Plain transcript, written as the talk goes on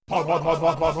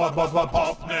Popnördspodden.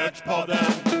 Popnördspodden.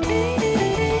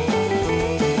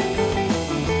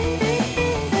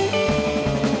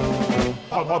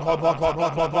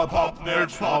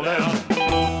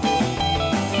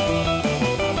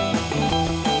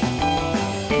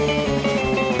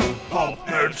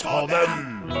 Popnördspodden.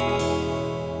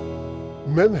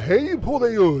 Men hej på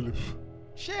dig, Ulf!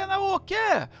 Tjena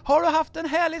Åke! Har du haft en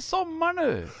härlig sommar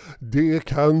nu? Det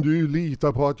kan du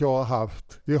lita på att jag har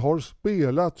haft. Det har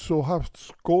spelats och haft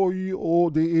skoj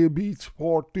och det är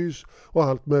beachpartys och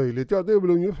allt möjligt. Ja, det är väl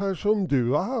ungefär som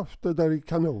du har haft det där i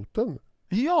kanoten.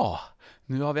 Ja,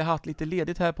 nu har vi haft lite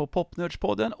ledigt här på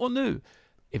Popnördspodden och nu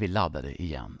är vi laddade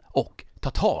igen och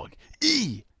tar tag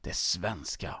i det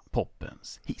svenska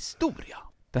poppens historia.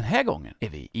 Den här gången är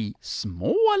vi i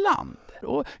Småland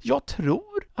och jag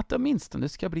tror att det åtminstone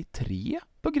ska bli 3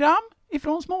 program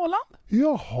ifrån Småland.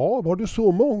 Jaha, var det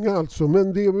så många alltså?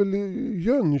 Men det är väl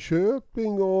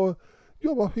Jönköping och...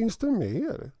 Ja, vad finns det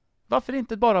mer? Varför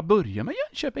inte bara börja med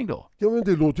Jönköping då? Ja, men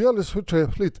det låter ju alldeles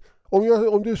förträffligt.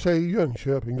 Om du säger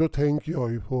Jönköping, då tänker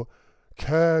jag ju på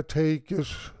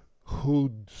caretakers,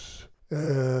 hoods.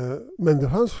 Men det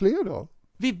fanns fler då.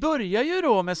 Vi börjar ju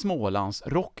då med Smålands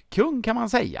rockkung kan man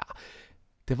säga.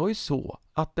 Det var ju så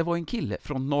att det var en kille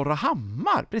från Norra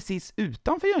Hammar precis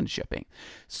utanför Jönköping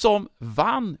som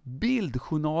vann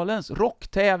Bildjournalens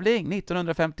rocktävling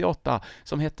 1958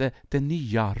 som hette Det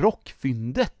nya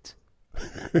rockfyndet.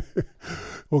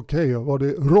 Okej, var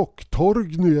det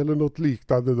Rocktorgny eller något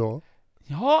liknande då?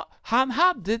 Ja, han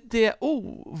hade det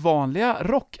ovanliga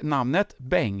rocknamnet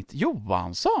Bengt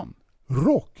Johansson.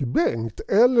 Rockbengt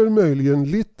eller möjligen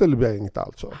Little Bengt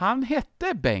alltså? Han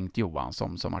hette Bengt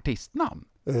Johansson som artistnamn.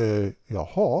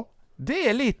 Jaha. Det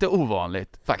är lite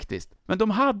ovanligt faktiskt. Men de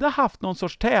hade haft någon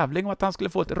sorts tävling om att han skulle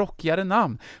få ett rockigare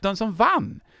namn. Den som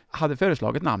vann hade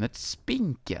föreslagit namnet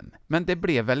Spinken. Men det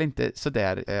blev väl inte så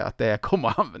där att det kom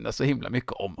att använda så himla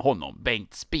mycket om honom,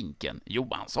 Bengt Spinken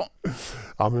Johansson.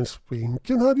 Ja, men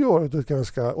Spinken hade ju varit ett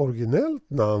ganska originellt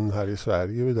namn här i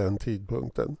Sverige vid den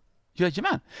tidpunkten.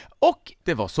 Jajamän. Och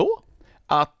det var så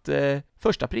att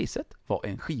första priset var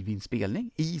en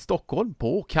skivinspelning i Stockholm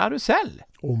på Karusell.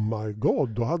 Oh my god,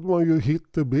 då hade man ju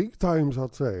hit the big time så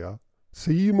att säga.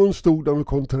 Simon stod där med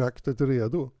kontraktet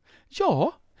redo.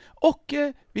 Ja, och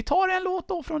vi tar en låt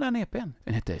då från den EPn.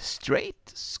 Den heter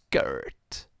Straight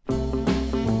Skirt.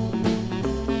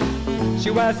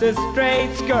 She was a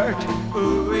straight skirt,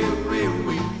 ooh, ooh,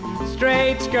 ooh.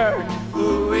 Straight skirt,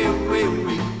 ooh, ooh,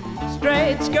 ooh.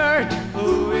 Straight skirt,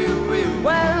 ooh, ooh, ooh.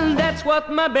 Well, that's what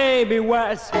my baby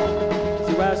was.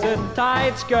 She was a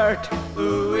tight skirt,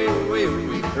 ooh, ooh,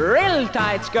 ooh. Real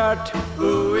tight skirt,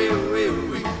 ooh, ooh,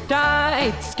 ooh.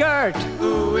 Tight skirt,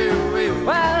 ooh, ooh, ooh.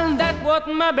 Well, that's what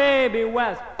my baby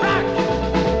was. Rock!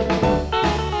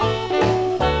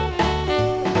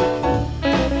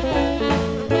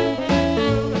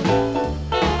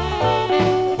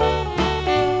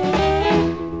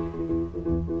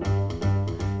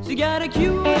 She got a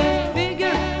cute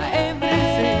figure,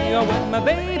 everything when my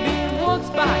baby walks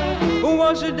by.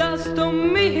 What she does to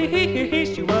me,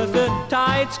 she was a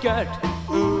tight skirt,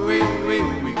 ooh, ooh,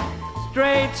 ooh.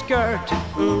 Straight skirt,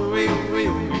 ooh, ooh,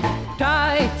 ooh.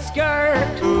 Tight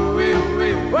skirt, ooh, ooh,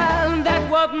 ooh. Well, that's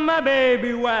what my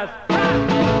baby was.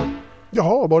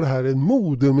 Jaha, var det här en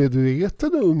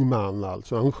modemedveten ung man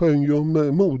alltså? Han sjöng ju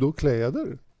om mode och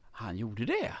kläder. Han gjorde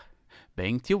det.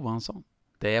 Bengt Johansson.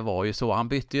 Det var ju så, han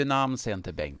bytte ju namn sen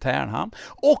till Bengt Ternhamn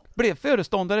och blev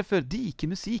föreståndare för Dike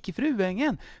Musik i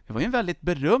Fruängen. Det var ju en väldigt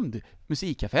berömd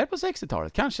musikaffär på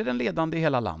 60-talet, kanske den ledande i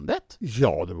hela landet.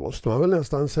 Ja, det måste man väl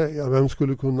nästan säga. Vem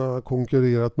skulle kunna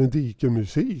konkurrera med Dike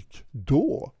Musik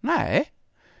då? Nej,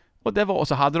 och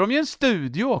så hade de ju en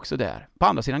studio också där, på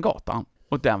andra sidan gatan.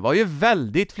 Och den var ju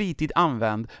väldigt flitigt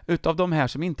använd utav de här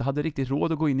som inte hade riktigt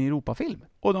råd att gå in i Europafilm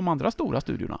och de andra stora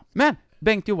studiorna. Men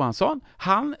Bengt Johansson,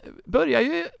 han började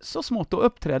ju så smått att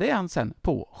uppträda igen sen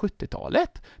på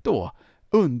 70-talet då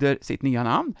under sitt nya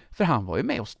namn, för han var ju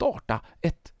med och starta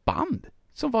ett band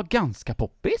som var ganska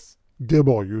poppis. Det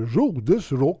var ju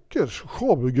Rodes Rockers,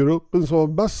 showgruppen som var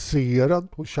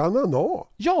baserad på Chanana.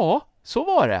 Ja, så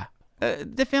var det.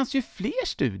 Det fanns ju fler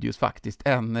studios faktiskt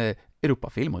än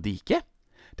Europafilm och Dike.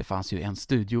 Det fanns ju en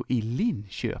studio i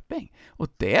Linköping och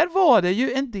där var det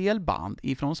ju en del band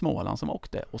ifrån Småland som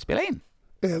åkte och spelade in.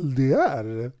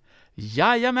 LDR?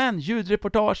 Jajamän,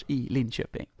 ljudreportage i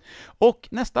Linköping. Och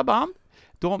nästa band,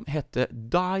 de hette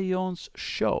Dions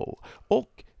Show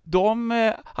och de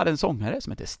hade en sångare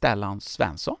som hette Stellan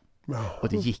Svensson. Och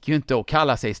det gick ju inte att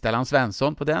kalla sig Stellan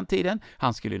Svensson på den tiden.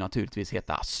 Han skulle ju naturligtvis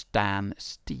heta Stan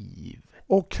Steve.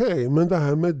 Okej, men det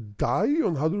här med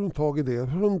Dion, hade du tagit det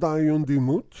från Dion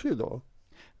DiMucci då?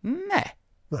 Nej,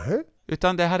 Nej.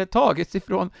 utan det hade tagits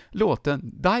ifrån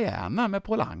låten Diana med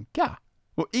Paul Anka.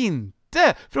 Och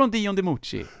inte från Dion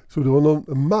DiMucci. Så det var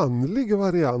någon manlig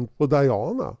variant på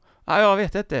Diana? Ja, jag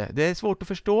vet inte, det är svårt att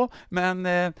förstå, men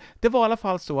det var i alla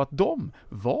fall så att de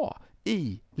var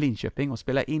i Linköping och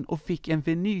spelade in och fick en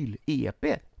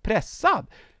vinyl-EP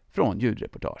pressad från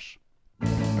ljudreportage.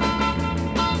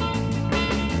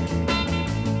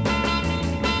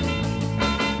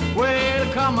 Well,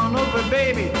 come on over,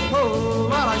 baby. Whole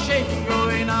lot of shaking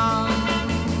going on.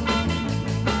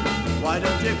 Why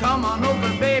don't you come on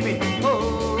over, baby?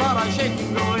 Whole lot of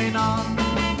shaking going on.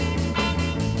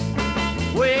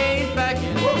 Way back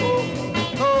in,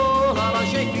 whole lot of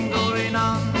shaking going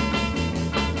on.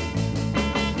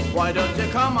 Why don't you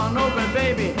come on over,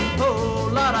 baby? Whole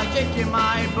lot of kicking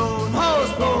my bone,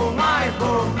 hose bone, my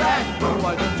bone, backbone.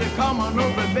 Why don't you come on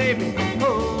over, baby?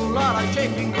 Whole lot of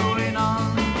shaking going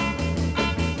on.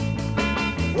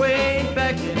 Way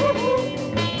back in,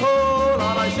 whole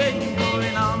lot of shaking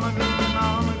going on, going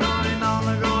on, going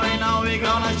on, going on. We're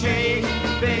gonna shake,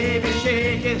 baby,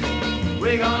 shake it.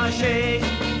 We're gonna shake,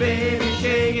 baby,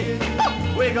 shake it.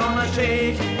 We're gonna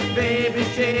shake, baby,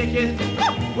 shake it.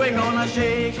 We're gonna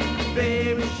shake,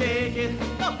 baby, shake it.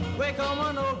 We're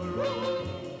coming over.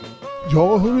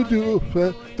 Ja, hörru du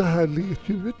Uffe, det här lät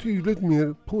ju betydligt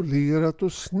mer polerat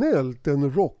och snällt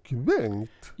än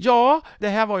rockvängt. Ja, det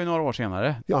här var ju några år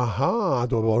senare. Jaha,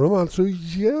 då var de alltså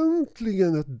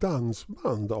egentligen ett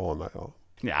dansband, anar jag.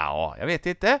 Ja, jag vet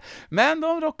inte. Men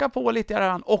de rockar på lite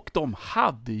grann och de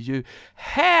hade ju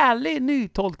härlig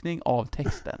nytolkning av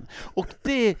texten. Och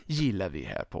det gillar vi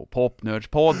här på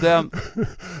Popnördspodden.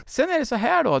 Sen är det så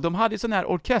här då, de hade ju sån här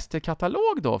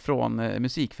orkesterkatalog då från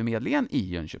musikförmedlingen i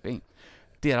Jönköping.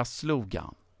 Deras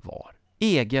slogan var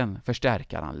egen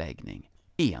förstärkaranläggning,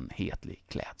 enhetlig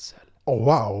klädsel. Oh,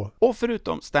 wow! Och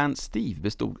förutom Stan Steve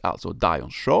bestod alltså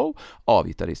Dion Show av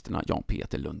gitarristerna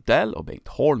Jan-Peter Lundell och Bengt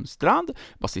Holmstrand,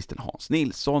 basisten Hans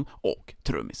Nilsson och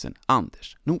trummisen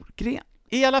Anders Norgren.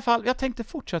 I alla fall, jag tänkte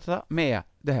fortsätta med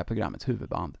det här programmets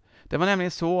huvudband. Det var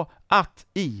nämligen så att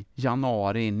i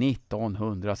januari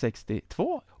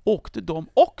 1962 åkte de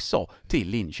också till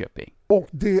Linköping. Och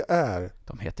det är...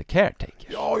 De heter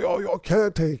Caretakers. Ja,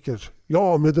 Caretakers.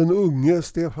 Ja, med den unge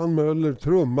Stefan Möller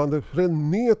trummande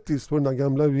frenetiskt på den där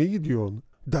gamla videon.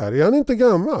 Där är han inte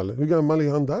gammal. Hur gammal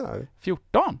är han där?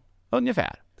 14,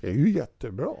 ungefär. Det är ju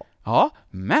jättebra. Ja,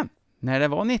 men när det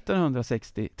var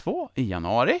 1962 i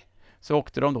januari så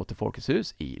åkte de då till Folkets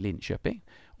hus i Linköping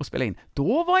och spelade in.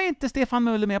 Då var inte Stefan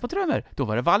Möller med på trummor. Då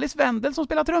var det Wallis Wendel som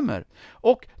spelade trummor.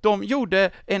 Och de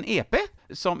gjorde en EP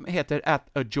som heter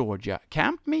At a Georgia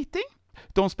Camp Meeting.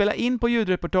 De spelade in på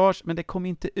ljudreportage, men det kom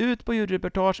inte ut på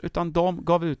ljudreportage utan de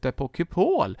gav ut det på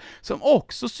Kupol, som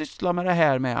också sysslar med det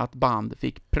här med att band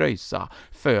fick pröjsa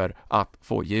för att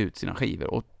få ge ut sina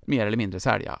skivor och mer eller mindre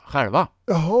sälja själva.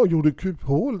 Jaha, gjorde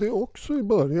Kupol det också i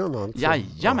början alltså?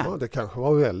 Jajamän. Ja, det kanske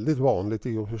var väldigt vanligt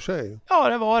i och för sig. Ja,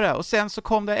 det var det. Och sen så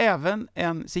kom det även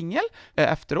en singel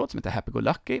efteråt som heter Happy Go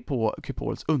Lucky på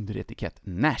Kupols underetikett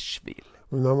Nashville.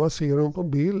 Men när man ser dem på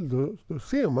bild då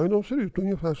ser man ju de ser ut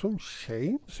ungefär som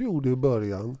Shanes gjorde i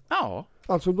början. Ja.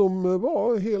 Alltså de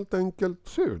var helt enkelt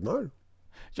sunar.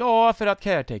 Ja, för att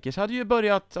Caretakers hade ju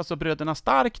börjat, alltså bröderna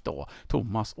Stark då,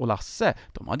 Thomas och Lasse,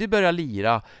 de hade ju börjat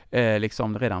lira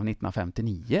liksom redan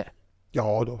 1959.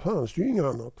 Ja, då fanns det ju inget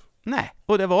annat. Nej,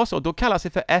 och det var så. Då kallas det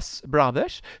för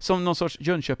S-Brothers, som någon sorts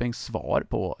Jönköpings svar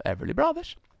på Everly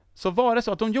Brothers. Så var det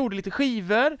så att de gjorde lite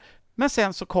skivor, men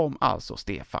sen så kom alltså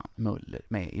Stefan Möller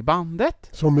med i bandet.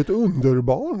 Som ett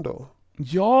underbarn då?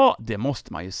 Ja, det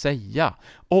måste man ju säga.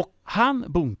 Och han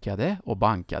bunkade och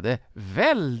bankade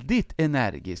väldigt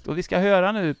energiskt. Och vi ska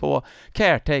höra nu på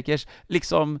Caretakers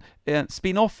liksom en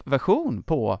spin-off-version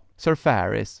på Sir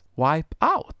Faris Wipe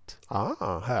Out.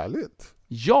 Ah, härligt.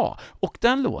 Ja, och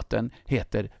den låten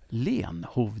heter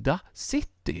Lenhovda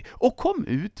City och kom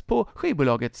ut på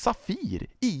skivbolaget Safir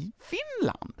i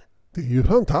Finland. Det är ju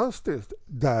fantastiskt.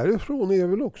 Därifrån är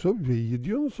väl också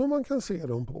videon som man kan se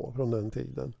dem på från den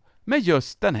tiden. Med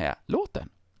just den här låten.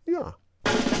 Ja.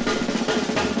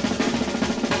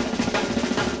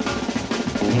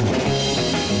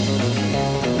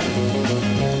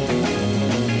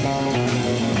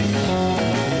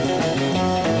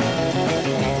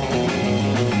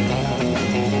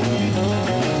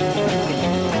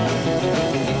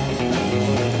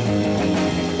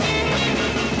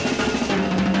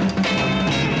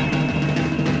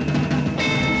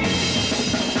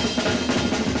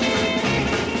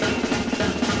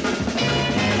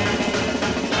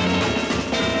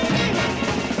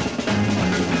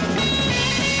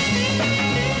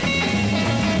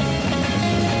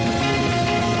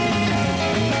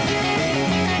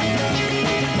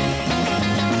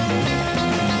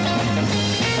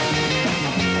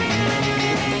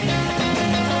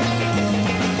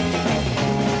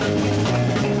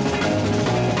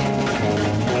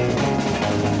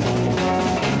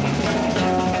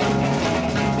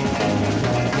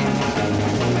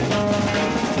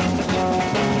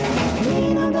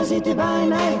 Friday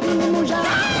night in the moonshine.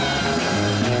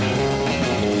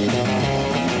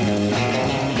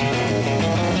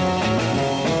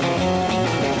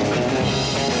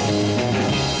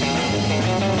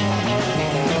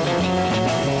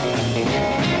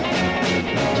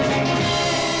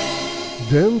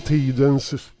 Den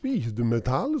tidens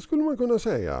speedmetall skulle man kunna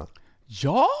säga.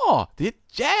 Ja, det är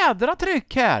ett jädra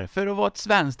tryck här för att vara ett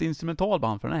svenskt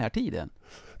instrumentalband för den här tiden.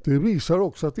 Det visar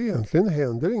också att det egentligen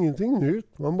händer ingenting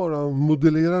nytt. Man bara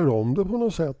modellerar om det på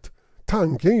något sätt.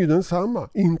 Tanken är ju densamma.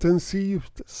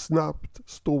 Intensivt, snabbt,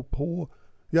 stå på,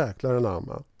 jäklar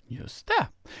anamma. Just det.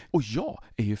 Och jag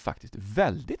är ju faktiskt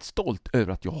väldigt stolt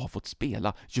över att jag har fått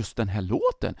spela just den här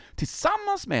låten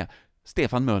tillsammans med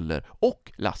Stefan Möller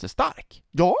och Lasse Stark.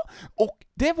 Ja, och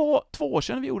det var 2 år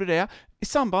sedan vi gjorde det i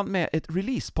samband med ett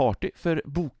releaseparty för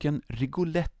boken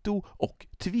Rigoletto och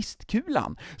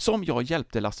Twistkulan som jag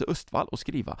hjälpte Lasse Östvall att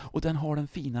skriva, och den har den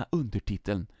fina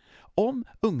undertiteln om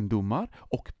ungdomar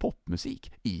och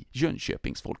popmusik i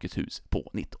Jönköpings Folkets hus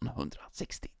på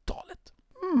 1960-talet.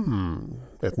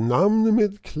 Ett namn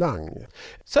med klang.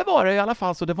 Så var det i alla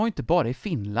fall, så det var inte bara i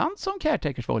Finland som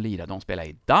Caretakers var och lirade. De spelade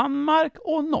i Danmark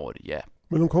och Norge.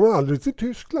 Men de kom aldrig till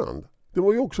Tyskland. Det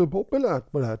var ju också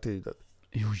populärt på det här tiden.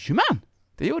 Jojomän,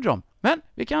 det gjorde de. Men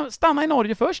vi kan stanna i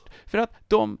Norge först, för att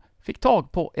de fick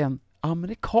tag på en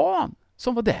amerikan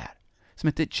som var där, som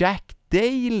hette Jack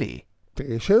Daly.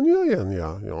 Det känner jag igen,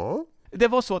 ja. Det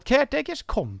var så att Caretakers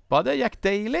kompade Jack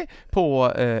Daly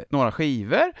på några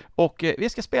skivor, och vi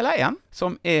ska spela en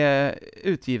som är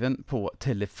utgiven på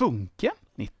Telefunken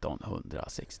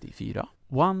 1964.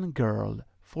 One Girl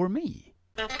for Me.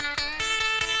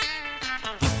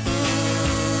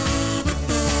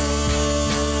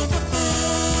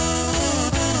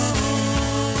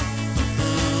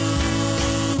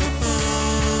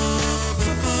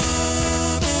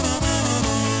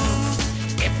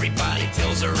 Everybody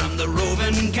tells her I'm the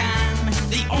roving kind.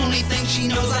 The only thing she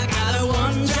knows I got a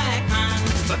one-track mind.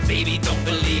 But baby, don't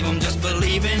believe 'em, just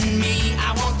believe in me. I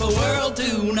want the world to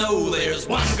know there's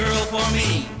one girl for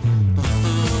me.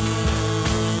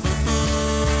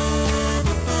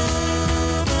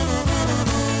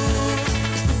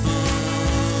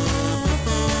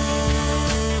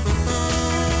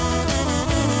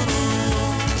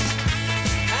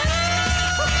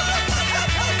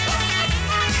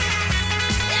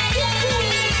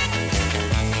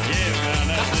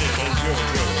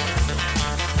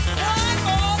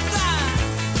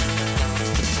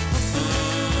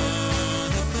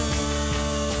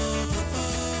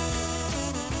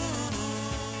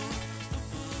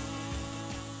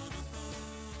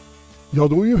 Ja,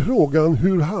 då är ju frågan,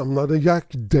 hur hamnade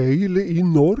Jack Daly i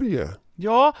Norge?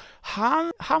 Ja,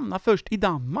 han hamnade först i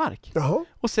Danmark. Jaha.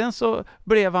 Och sen så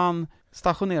blev han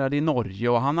stationerad i Norge,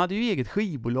 och han hade ju eget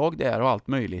skivbolag där och allt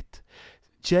möjligt.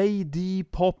 J.D.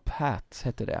 Pop Hats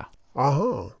hette det.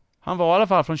 Aha. Han var i alla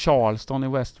fall från Charleston i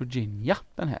West Virginia,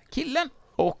 den här killen.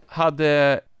 Och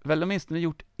hade väl åtminstone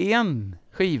gjort en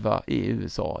skiva i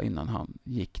USA innan han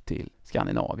gick till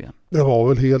Skandinavien. Det var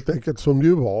väl helt enkelt som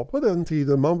det var på den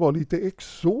tiden. Man var lite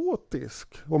exotisk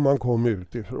om man kom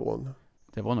utifrån.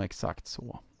 Det var nog exakt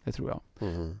så, det tror jag.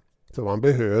 Så man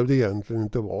behövde egentligen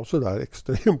inte vara så där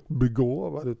extremt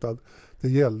begåvad, utan det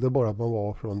gällde bara att man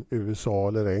var från USA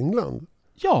eller England.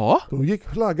 Ja, Då gick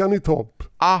flaggan i topp.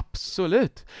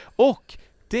 absolut. Och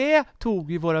det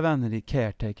tog ju våra vänner i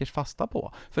Caretakers fasta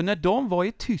på. För när de var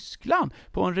i Tyskland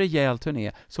på en rejäl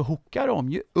turné så hookade de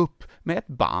ju upp med ett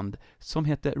band som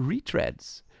hette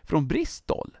Retreads från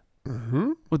Bristol.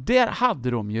 Och där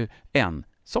hade de ju en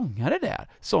sångare där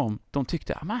som de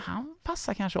tyckte, men han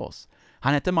passar kanske oss.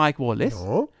 Han hette Mike Wallace,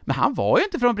 Ja. men han var ju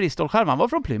inte från Bristol själv, han var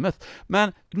från Plymouth.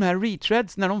 Men de här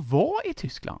Retreads, när de var i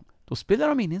Tyskland, då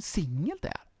spelade de in en singel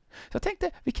där. Så jag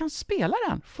tänkte, vi kan spela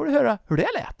den, får du höra hur det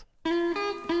lät.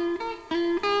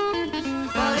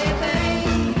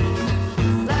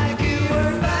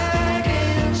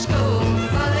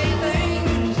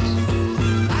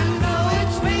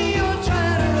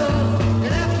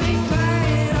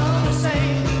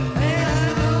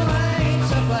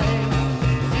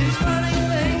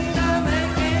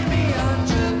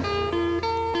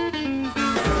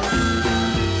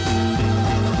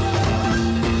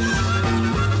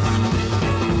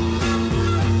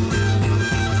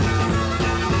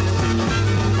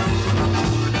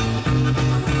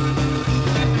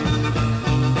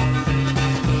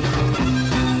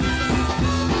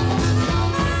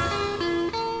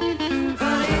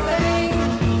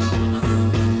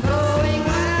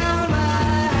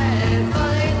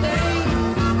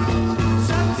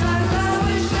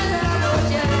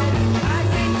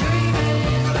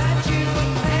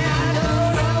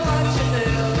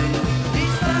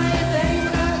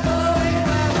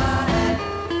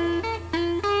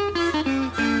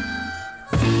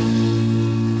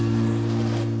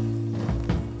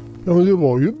 Ja, men det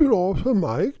var ju bra för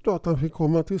Mike då att han fick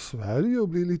komma till Sverige och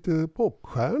bli lite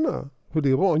popstjärna. För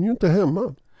det var han ju inte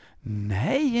hemma.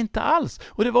 Nej, inte alls.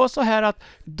 Och det var så här att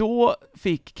då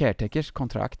fick Caretakers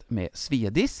kontrakt med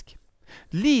Swedisk.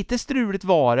 Lite struligt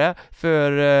var det,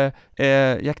 för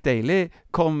Jack Daly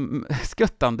kom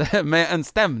skuttande med en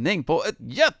stämning på ett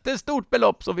jättestort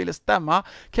belopp som ville stämma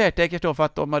Caretakers då för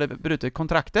att de hade brutit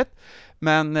kontraktet.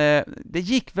 Men det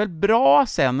gick väl bra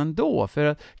sen ändå, för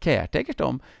att Caretakers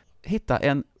de hittade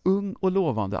en ung och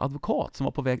lovande advokat som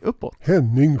var på väg uppåt.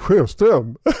 Henning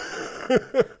Sjöström.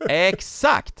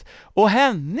 Exakt! Och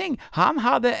Henning, han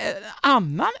hade en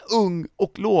annan ung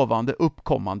och lovande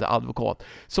uppkommande advokat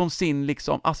som sin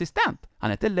liksom assistent.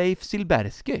 Han heter Leif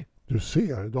Silbersky. Du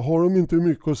ser, då har de inte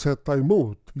mycket att sätta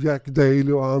emot Jack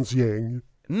Daly och hans gäng.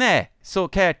 Nej, så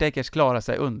Caretakers klarade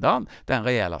sig undan den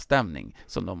rejäla stämning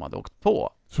som de hade åkt på.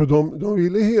 Så de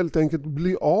ville helt enkelt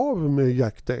bli av med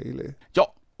Jack Daly.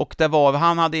 Ja, och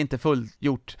han hade inte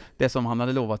fullgjort det som han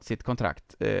hade lovat sitt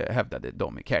kontrakt, hävdade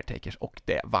de i Caretakers, och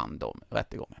det vann de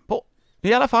rättegången på.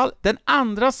 I alla fall, den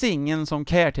andra singeln som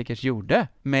Caretakers gjorde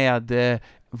med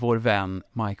vår vän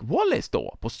Mike Wallace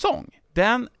då på sång,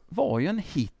 den var ju en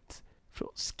hit från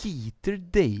Skeeter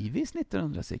Davis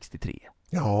 1963.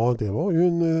 Ja, det var ju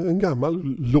en gammal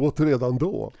låt redan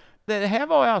då. Det här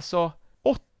var alltså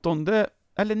 8:e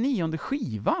eller 9:e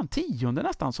skivan, 10:e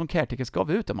nästan, som Caretakers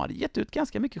gav ut. De hade gett ut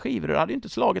ganska mycket skivor och det hade ju inte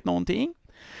slagit någonting.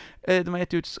 De har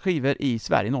gett ut skivor i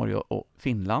Sverige, Norge och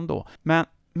Finland då. Men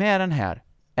med den här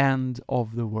End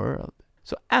of the World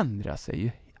så ändrar sig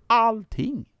ju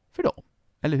allting för dem.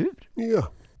 Eller hur?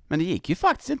 Ja. Men det gick ju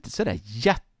faktiskt inte så där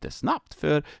jättesnabbt,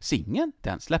 för singeln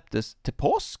den släpptes till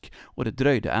påsk och det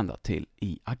dröjde ända till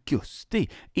i augusti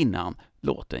innan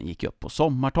låten gick upp på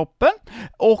sommartoppen.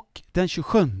 Och den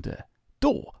 27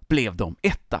 då blev de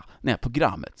etta när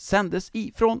programmet sändes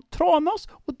ifrån Tranås,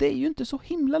 och det är ju inte så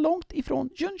himla långt ifrån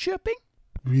Jönköping.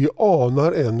 Vi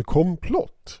anar en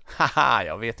komplott. Haha,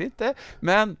 jag vet inte.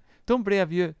 Men de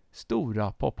blev ju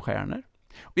stora popstjärnor.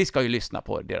 Vi ska ju lyssna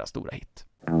på deras stora hit.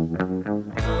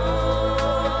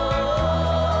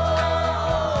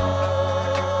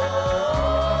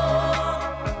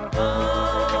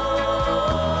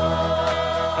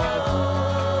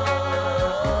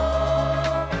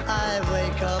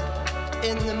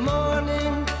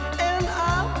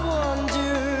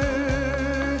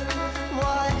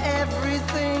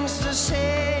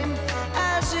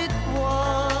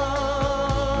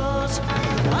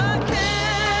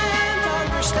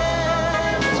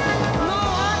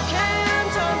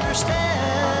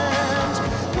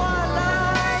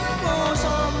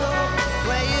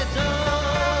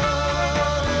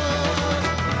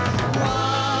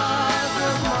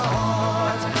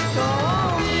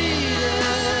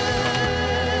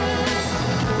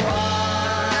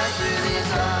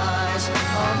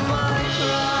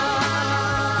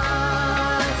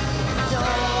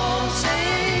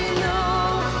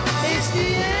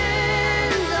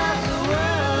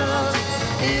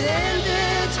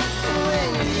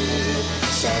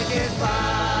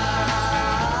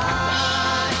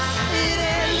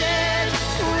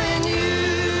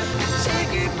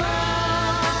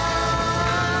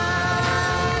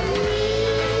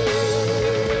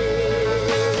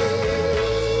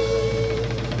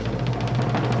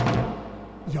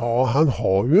 Han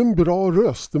har ju en bra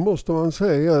röst, det måste man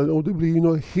säga, och det blir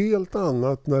något helt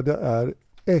annat när det är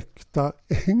äkta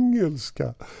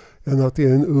engelska än att det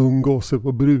är en ung gosse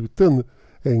på bruten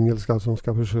engelska som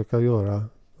ska försöka göra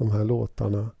de här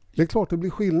låtarna. Det är klart det blir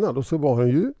skillnad, och så var han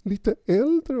ju lite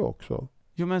äldre också.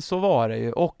 Jo, men så var det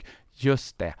ju, och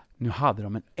just det, nu hade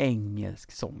de en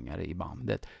engelsk sångare i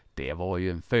bandet. Det var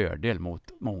ju en fördel mot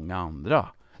många andra.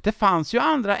 Det fanns ju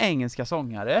andra engelska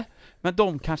sångare, men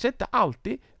de kanske inte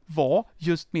alltid var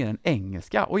just mer än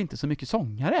engelska och inte så mycket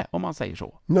sångare, om man säger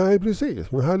så. Nej,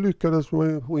 precis. Men här lyckades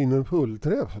man få in en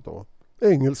fullträff då.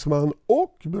 Engelsman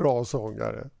och bra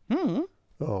sångare. Mm.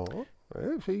 Ja, det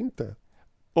är fint det.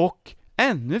 Och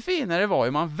ännu finare var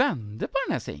ju man vände på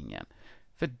den här singeln.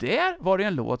 För där var det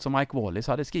en låt som Mike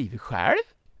Wallace hade skrivit själv.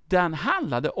 Den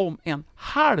handlade om en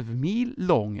halvmil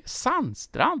lång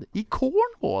sandstrand i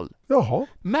Cornwall. Jaha.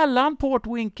 Mellan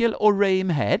Portwinkle och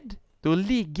Ramehead. Då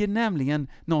ligger nämligen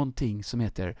någonting som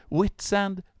heter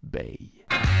Whitsand Bay.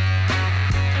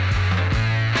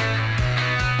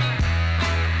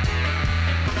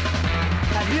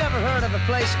 Have you ever heard of a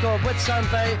place called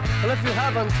Whitsand Bay? Well, if you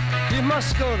haven't, you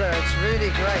must go there. It's really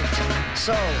great.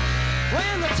 So,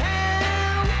 when the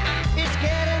town is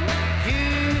getting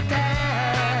you down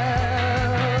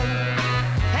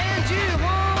and you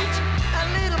want a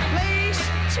little place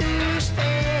to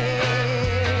stay,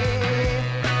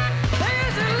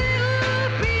 there's a little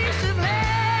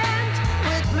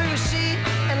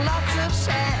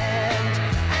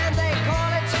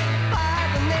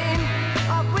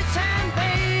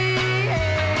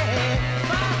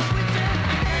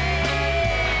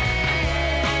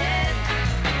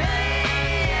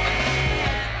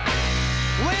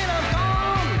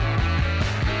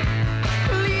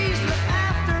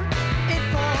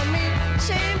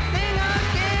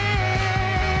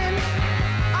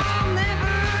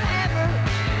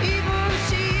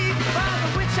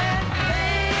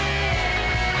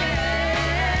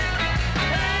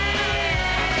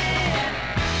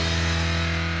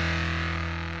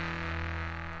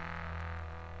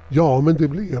Ja, men det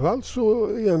blev alltså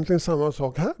egentligen samma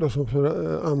sak här då, som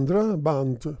för andra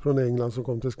band från England som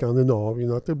kom till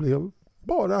Skandinavien. Att det blev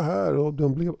bara här och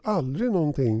de blev aldrig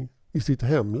någonting i sitt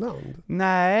hemland.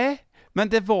 Nej, men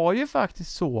det var ju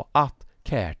faktiskt så att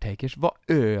Caretakers var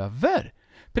över.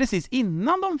 Precis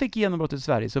innan de fick genombrott i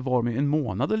Sverige så var de ju en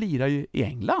månad och lirade ju i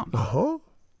England. Jaha.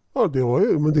 Ja, det var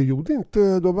ju, men det gjorde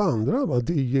inte de andra, va?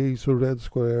 DJs och Red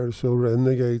Squares och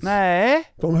Renegades. Nej,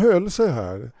 De höll sig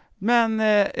här. men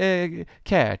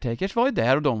Caretakers var ju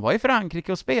där och de var i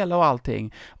Frankrike och spelade och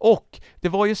allting. Och det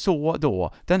var ju så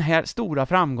då, den här stora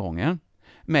framgången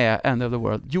med End of the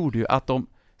World gjorde ju att de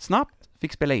snabbt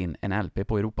fick spela in en LP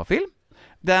på Europafilm.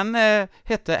 Den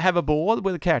hette Have a Ball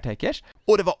with Caretakers.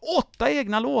 Och det var 8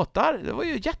 egna låtar. Det var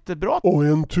ju jättebra. Och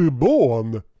en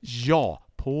tubon. Ja,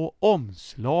 på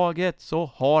omslaget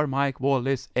så har Mike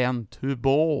Wallace en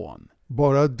tubon.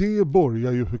 Bara det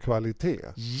borgar ju för kvalitet.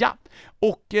 Ja,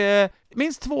 och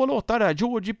minst 2 låtar där,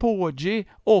 Georgie Porgy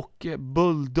och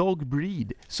Bulldog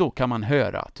Breed, så kan man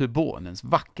höra tubonens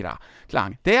vackra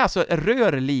klang. Det är alltså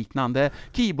rörliknande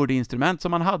keyboardinstrument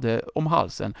som man hade om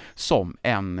halsen som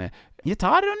en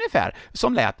gitarr ungefär,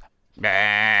 som lät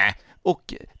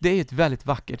och det är ett väldigt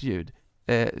vackert ljud.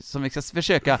 Som vi ska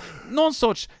försöka, någon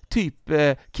sorts typ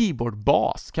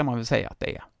keyboardbas kan man väl säga att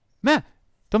det är. Men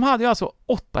de hade ju alltså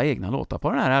 8 egna låtar på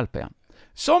den här LPn.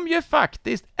 Som ju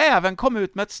faktiskt även kom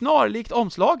ut med ett snarlikt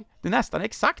omslag. Det är nästan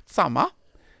exakt samma.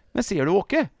 Men ser du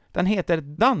Åke? Den heter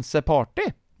Danseparty.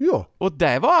 Ja. Och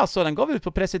det var alltså, den gav ut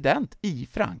på President i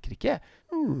Frankrike.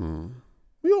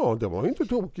 Ja, det var inte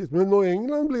tokigt, men i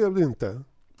England blev det inte.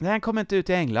 Den kom inte ut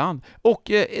i England.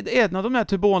 Och en av de här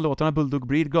tubonlåtarna, Bulldog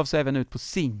Breed, gavs även ut på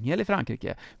singel i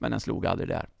Frankrike. Men den slog aldrig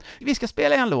där. Vi ska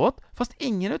spela en låt, fast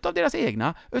ingen av deras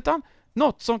egna, utan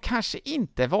något som kanske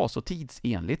inte var så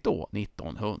tidsenligt då,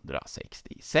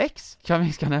 1966.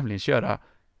 Vi ska nämligen köra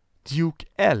Duke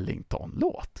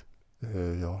Ellington-låt.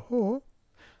 Jaha.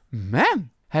 Men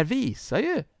här visar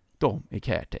ju de i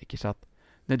Caretakers att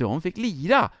när de fick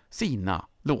lira sina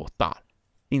låtar,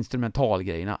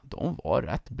 instrumentalgrejerna, de var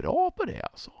rätt bra på det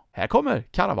alltså. Här kommer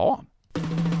Karavan.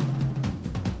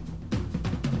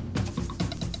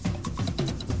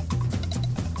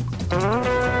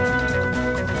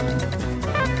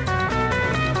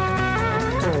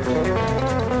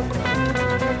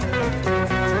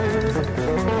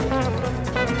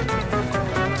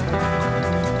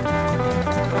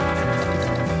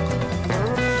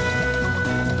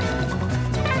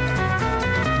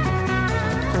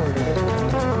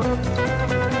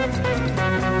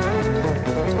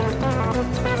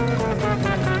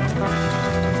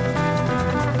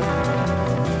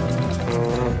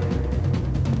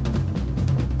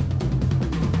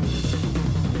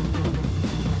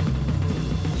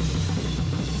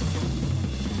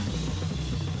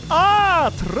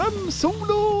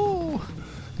 Trumsolo!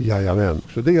 Jajamän,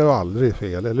 så det är ju aldrig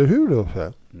fel, eller hur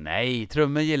Uffe? Nej,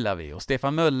 trummen gillar vi och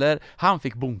Stefan Möller, han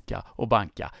fick bunka och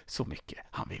banka så mycket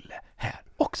han ville här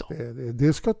också.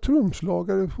 Det ska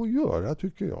trumslagare få göra,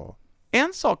 tycker jag.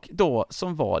 En sak då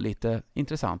som var lite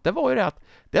intressant, det var ju det att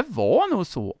det var nog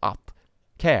så att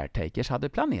Caretakers hade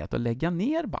planerat att lägga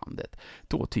ner bandet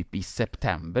då typ i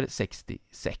september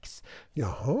 66.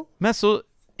 Jaha. Men så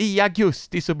i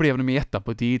augusti så blev de etta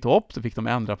på T-top, så fick de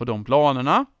ändra på de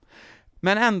planerna.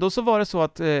 Men ändå så var det så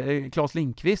att Claes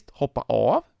Lindqvist hoppade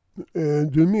av.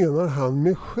 Du menar han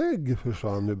med skägg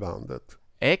försvann ur bandet?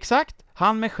 Exakt,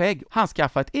 han med skägg. Han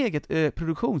skaffade ett eget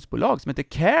produktionsbolag som heter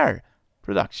Care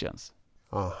Productions.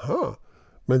 Aha,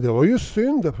 men det var ju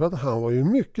synd för att han var ju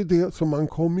mycket det som man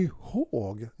kom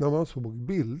ihåg när man såg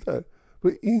bilder.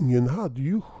 För ingen hade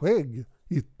ju skägg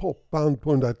i ett popband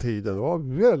på den där tiden. Det var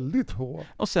väldigt hårt.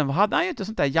 Och sen hade han ju inte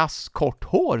sånt där jazzkort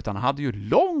hår, utan han hade ju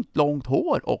långt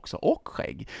hår också och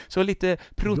skägg. Så lite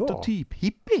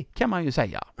prototyp-hippie kan man ju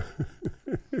säga.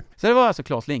 Så det var alltså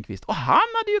Claes Lindqvist. Och han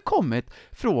hade ju kommit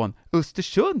från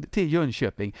Östersund till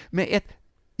Jönköping med ett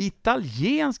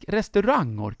italiensk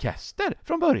restaurangorkester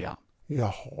från början.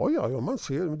 Jaha, ja, man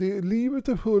ser. Livet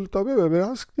är fullt av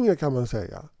överraskningar kan man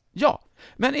säga. Ja,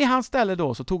 men i hans ställe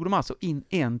då så tog de alltså in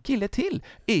en kille till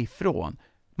ifrån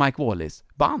Mike Wallace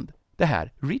band, det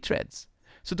här Retreads.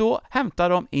 Så då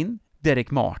hämtade de in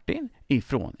Derek Martin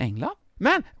ifrån England.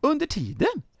 Men under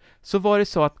tiden så var det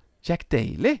så att Jack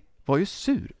Daly var ju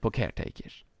sur på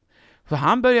Caretakers. För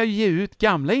han började ge ut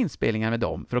gamla inspelningar med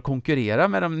dem för att konkurrera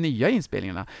med de nya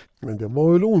inspelningarna. Men det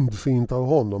var väl ondsint av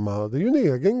honom. Han hade ju en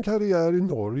egen karriär i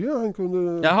Norge. Han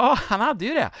kunde... Ja, han hade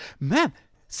ju det. Men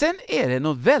sen är det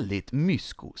något väldigt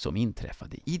mysko som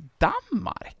inträffade i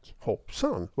Danmark.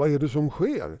 Hoppsan, vad är det som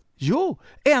sker? Jo,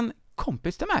 en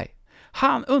kompis till mig.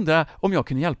 Han undrar om jag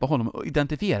kunde hjälpa honom att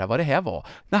identifiera vad det här var.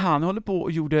 När han håller på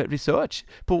och gjorde research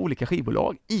på olika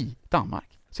skivbolag i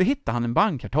Danmark så hittade han en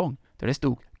bankkartong där det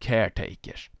stod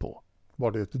Caretakers på.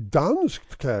 Var det ett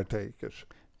danskt Caretakers?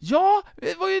 Ja,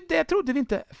 det trodde vi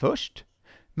inte först.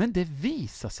 Men det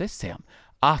visade sig sen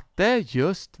att det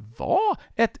just var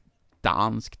ett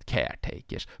danskt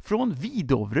Caretakers från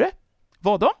Vidovre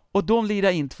var de. Och de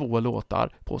lirade in 2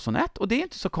 låtar på sonett och det är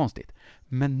inte så konstigt.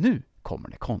 Men nu kommer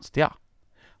det konstiga.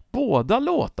 Båda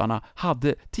låtarna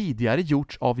hade tidigare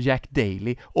gjorts av Jack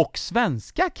Daly och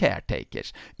svenska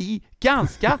Caretakers i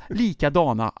ganska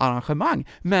likadana arrangemang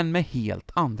men med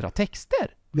helt andra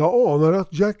texter. Jag anar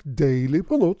att Jack Daly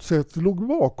på något sätt låg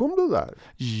bakom det där.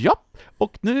 Ja,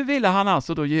 och nu ville han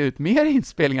alltså då ge ut mer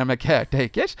inspelningar med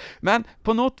Caretakers, men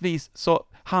på något vis så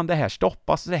hann det här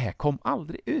stoppas, det här kom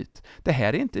aldrig ut. Det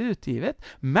här är inte utgivet,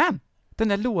 men den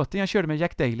där låten jag körde med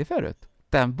Jack Daly förut,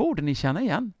 den borde ni känna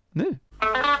igen nu.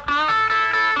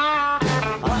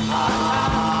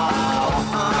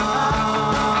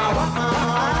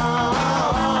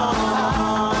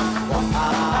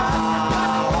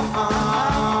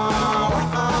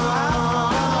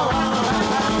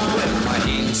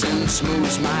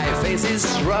 Smooth, my face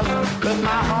is rough, but my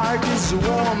heart is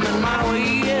warm and my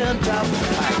way is tough.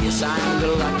 I guess I'm the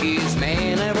luckiest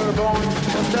man ever born,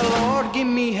 'cause the Lord give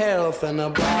me health and a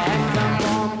black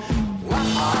I'm on.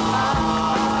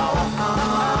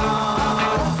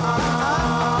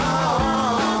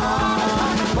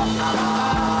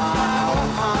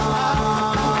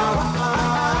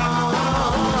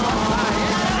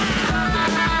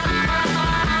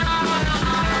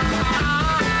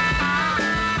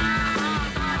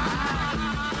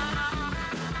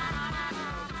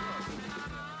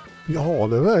 Ja,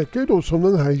 det verkar ju då som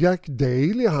den här Jack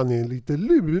Daly, han är en lite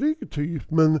lurig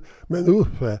typ, men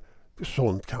Uffe,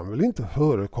 sånt kan väl inte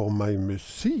förekomma i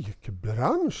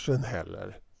musikbranschen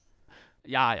heller?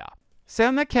 Ja.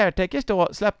 Sen när Caretakers då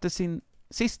släppte sin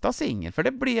sista singel, för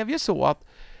det blev ju så att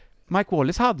Mike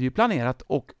Wallace hade ju planerat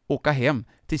att åka hem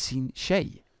till sin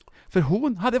tjej. För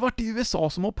hon hade varit i USA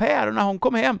som au pair och när hon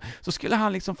kom hem så skulle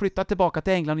han liksom flytta tillbaka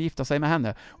till England och gifta sig med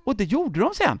henne. Och det gjorde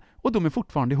de sen, och de är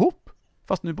fortfarande ihop.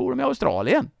 Fast nu bor de i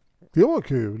Australien. Det var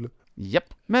kul.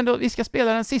 Japp, men då vi ska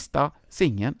spela den sista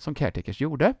singeln som Caretakers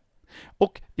gjorde.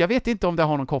 Och jag vet inte om det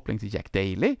har någon koppling till Jack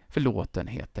Daly, för låten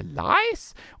heter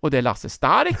Lies. Och det är Lasse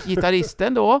Stark,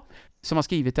 gitarristen då, som har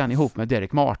skrivit den ihop med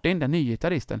Derek Martin, den nya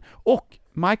gitarristen. Och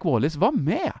Mike Wallace var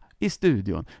med i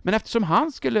studion. Men eftersom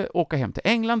han skulle åka hem till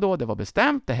England då, det var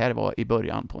bestämt, det här var i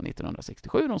början på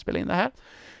 1967 de spelade in det här,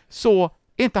 så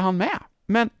är inte han med.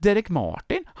 Men Derek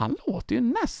Martin, han låter ju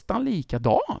nästan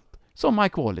likadant som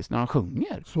Mike Wallace när han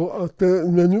sjunger. Så att,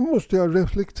 men nu måste jag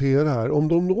reflektera här. Om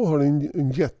de då har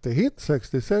en jättehit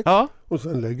 66 och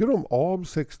sen lägger de av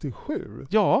 67.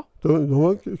 Ja. De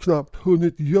har knappt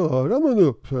hunnit göra någon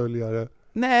uppföljare.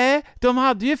 Nej, de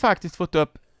hade ju faktiskt fått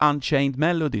upp Unchained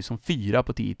Melody som 4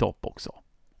 på 10 topp också.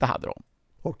 Det hade de.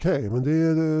 Okej, men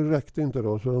det räckte inte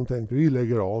då, så de tänkte vi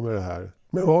lägger av med det här.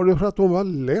 Men var det för att de var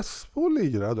less på att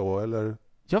lira då, eller?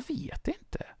 Jag vet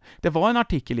inte. Det var en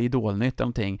artikel i Idolnytt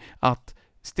någonting att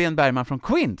Sten Bergman från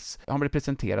Queens, han blev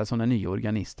presenterad som den nya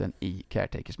organisten i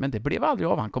Caretakers, men det blev aldrig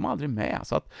av, han kom aldrig med.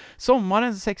 Så att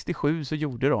sommaren 67 så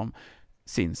gjorde de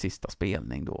sin sista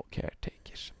spelning då,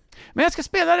 Caretakers. Men jag ska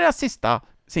spela deras sista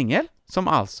singel, som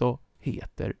alltså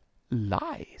heter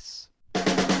Lies.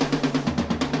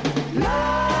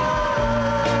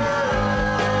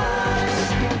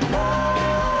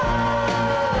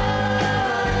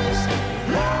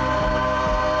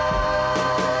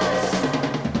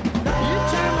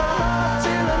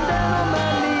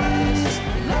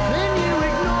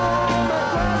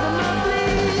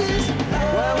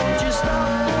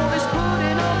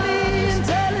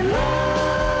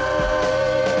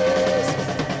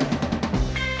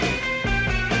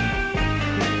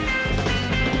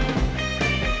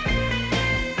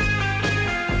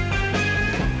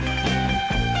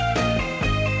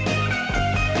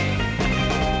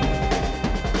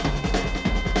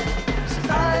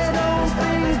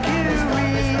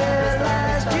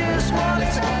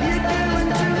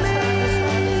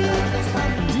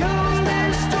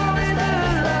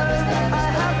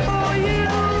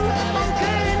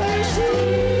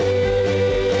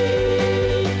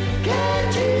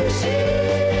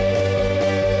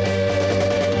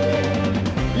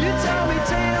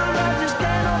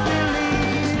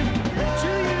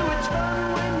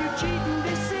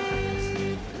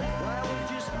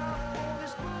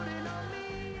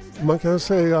 Man kan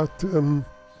säga att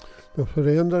det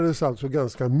förändrades alltså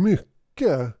ganska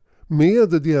mycket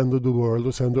med The End of the World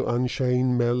och sen då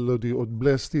Unchained Melody och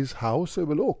Bless This House är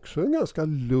väl också en ganska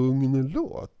lugn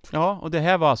låt. Ja, och det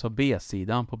här var alltså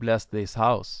B-sidan på Bless This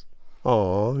House.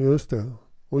 Ja, just det.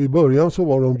 Och i början så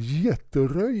var de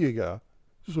jätteröjiga.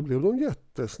 Så blev de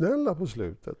jättesnälla på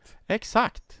slutet.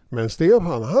 Exakt. Men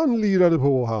Stefan, han lirade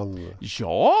på han.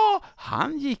 Ja,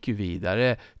 han gick ju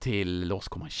vidare till Los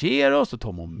Comancheros och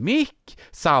Tom och Mick,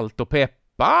 Salt och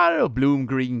Peppar och Bloom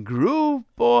Green Group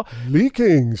och...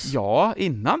 Leakings. Ja,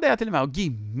 innan det till och med. Och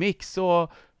Gimmicks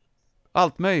och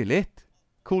allt möjligt.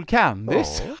 Cool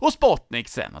Candies. Ja. Och Spotnik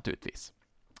sen naturligtvis.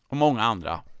 Och många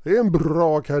andra. Det är en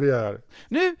bra karriär.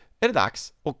 Nu är det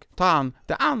dags att ta an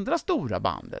det andra stora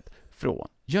bandet från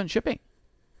Jönköping.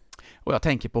 Och jag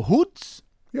tänker på Hoods.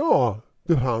 Ja,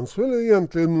 det fanns väl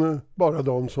egentligen bara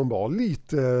de som var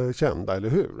lite kända, eller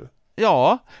hur?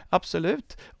 Ja,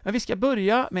 absolut. Men vi ska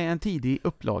börja med en tidig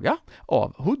upplaga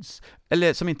av Hoods.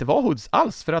 Eller som inte var Hoods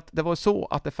alls, för att det var så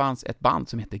att det fanns ett band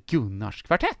som hette Gunnars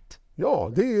Kvartett.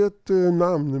 Ja, det är ett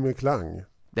namn med klang.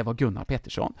 Det var Gunnar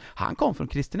Pettersson. Han kom från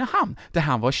Kristinehamn, där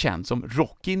han var känd som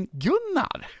Rockin'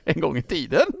 Gunnar en gång i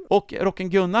tiden. Och Rockin'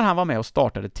 Gunnar, han var med och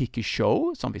startade Tiki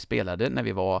Show, som vi spelade när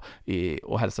vi var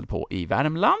och hälsade på i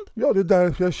Värmland. Ja, det är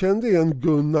därför jag kände igen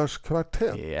Gunnars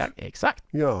Kvartett. Ja, exakt.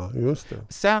 Ja, just det.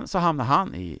 Sen så hamnade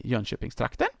han i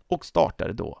Jönköpingstrakten och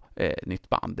startade då nytt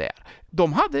band där.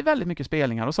 De hade väldigt mycket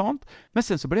spelningar och sånt, men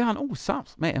sen så blev han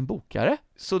osams med en bokare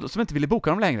som inte ville boka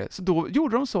dem längre. Så då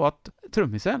gjorde de så att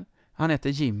trummisen, han hette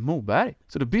Jim Moberg.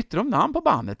 Så då bytte de namn på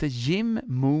bandet till Jim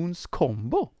Moons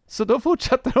Combo. Så då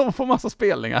fortsatte de få massa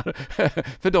spelningar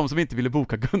för de som inte ville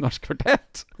boka Gunnars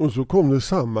Kvartett. Och så kom det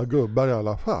samma gubbar i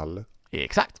alla fall.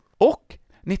 Exakt. Och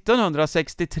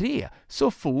 1963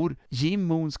 så for Jim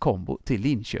Moons Combo till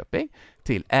Linköping,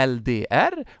 till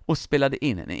LDR och spelade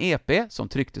in en EP som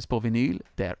trycktes på vinyl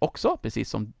där också, precis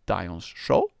som Dions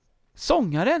Show.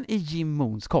 Sångaren i Jim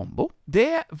Moons Combo,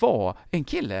 det var en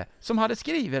kille som hade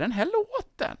skrivit den här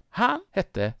låten. Han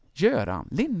hette Göran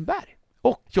Lindberg.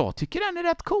 Och jag tycker den är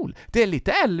rätt cool. Det är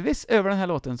lite Elvis över den här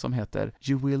låten som heter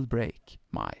You Will Break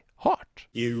My Heart.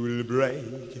 You will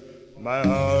break my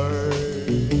heart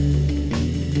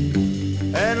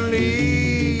and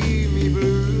leave me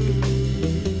blue.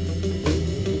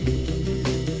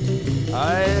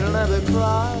 I'll never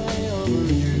cry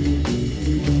over you,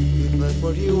 if that's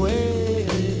what you're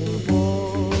waiting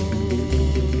for.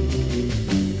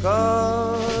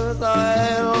 'Cause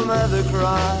I'll never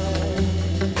cry,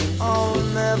 oh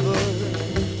never.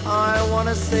 I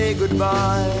wanna say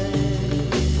goodbye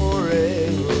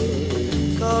forever.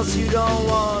 'Cause you don't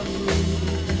want me,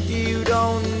 you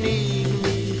don't need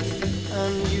me,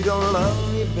 and you don't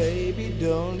love me, baby.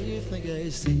 Don't you think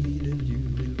I see that you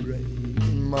will break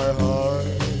my heart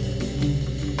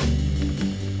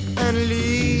and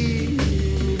leave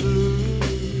me blue?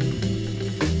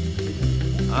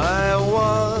 I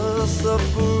was a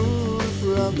fool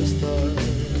from the start,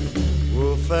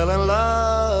 who fell in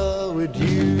love with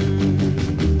you.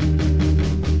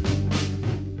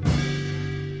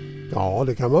 Ja,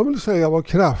 det kan man väl säga var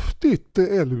kraftigt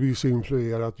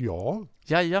Elvis-influerat, ja.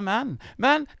 Jajamän,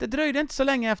 men det dröjde inte så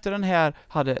länge efter den här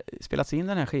hade spelats in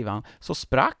den här skivan så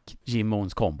sprack Jim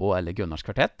Moons Combo eller Gunnars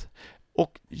Kvartett.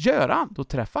 Och Göran, då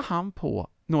träffade han på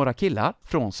några killar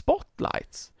från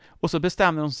Spotlights. Och så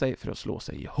bestämde de sig för att slå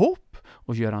sig ihop.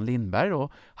 Och Göran Lindberg då,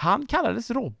 han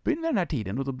kallades Robin vid den här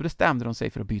tiden. Och då bestämde de sig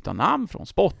för att byta namn från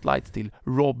Spotlights till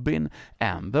Robin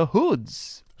and the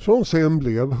Hoods. Som sen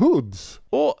blev Hoods.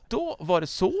 Och då var det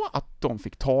så att de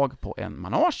fick tag på en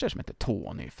manager som hette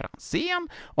Tony Franzén.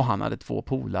 Och han hade 2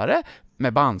 polare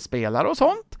med bandspelare och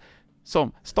sånt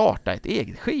som startade ett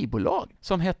eget skivbolag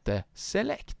som hette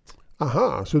Select.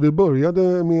 Aha, så det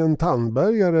började med en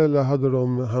tandbergare eller hade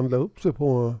de handlat upp sig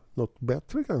på något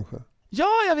bättre kanske? Ja,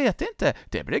 jag vet inte.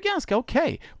 Det blev ganska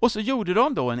okej. Och så gjorde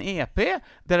de då en EP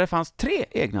där det fanns 3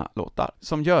 egna låtar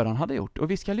som Göran hade gjort.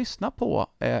 Och vi ska lyssna på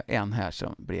en här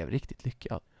som blev riktigt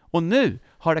lyckad. Och nu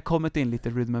har det kommit in lite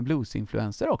rhythm and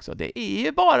blues-influenser också. Det är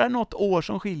ju bara något år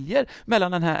som skiljer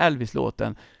mellan den här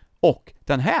Elvis-låten och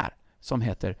den här som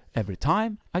heter Every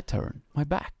Time I Turn My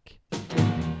Back.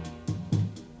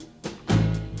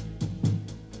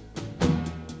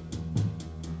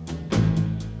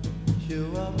 You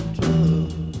are my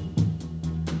drug.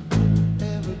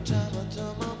 Every time I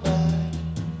turn my back,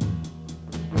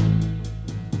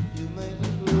 you make me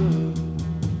blue.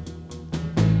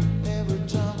 Every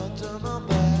time I turn my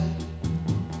back,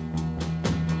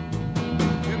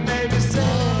 you make me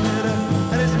sad,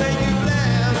 and it's make you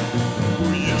glad.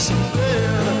 Oh yes, I'm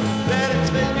glad that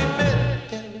it's made me mad.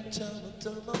 Every time I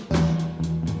turn my back,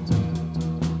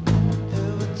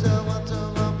 every time I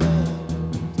turn my back.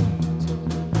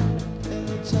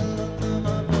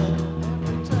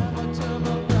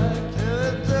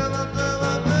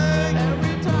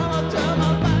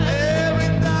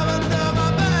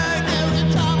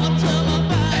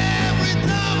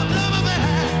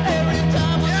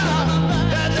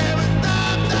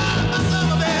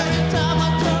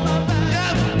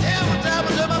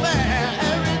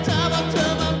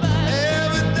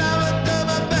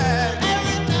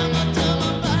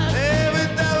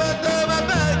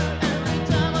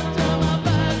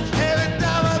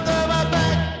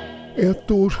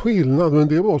 stor skillnad, men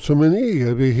det var som en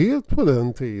evighet på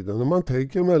den tiden. Om man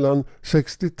tänker mellan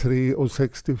 63 och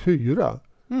 64.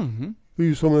 Mhm. Det är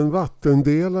ju som en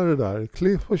vattendelare där.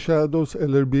 Cliff och Shadows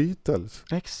eller Beatles.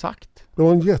 Exakt. Det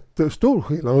var en jättestor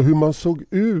skillnad och hur man såg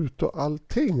ut och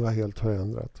allting var helt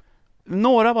förändrat.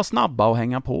 Några var snabba att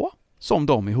hänga på, som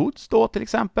de i Hoods då till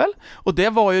exempel. Och det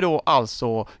var ju då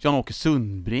alltså Jan-Åke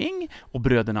Sundbring och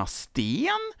bröderna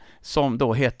Sten, som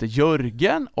då hette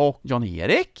Jörgen och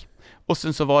Jan-Erik. Och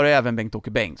sen så var det även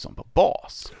Bengt-Åke Bengtsson på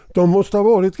bas. De måste ha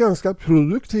varit ganska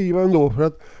produktiva ändå, för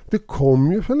att det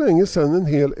kom ju för länge sedan en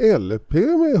hel LP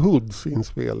med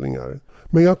Hoods-inspelningar.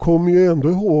 Men jag kommer ju ändå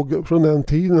ihåg från den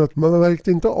tiden att man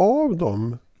märkte inte av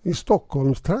dem i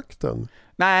Stockholmstrakten.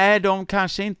 Nej, de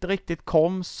kanske inte riktigt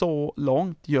kom så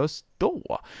långt just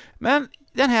då. Men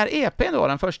den här EPn då,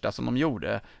 den första som de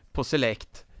gjorde på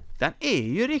Select, den är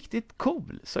ju riktigt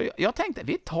cool. Så jag tänkte,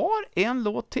 vi tar en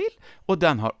låt till. Och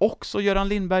den har också Göran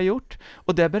Lindberg gjort.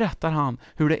 Och där berättar han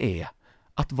hur det är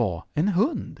att vara en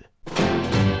hund.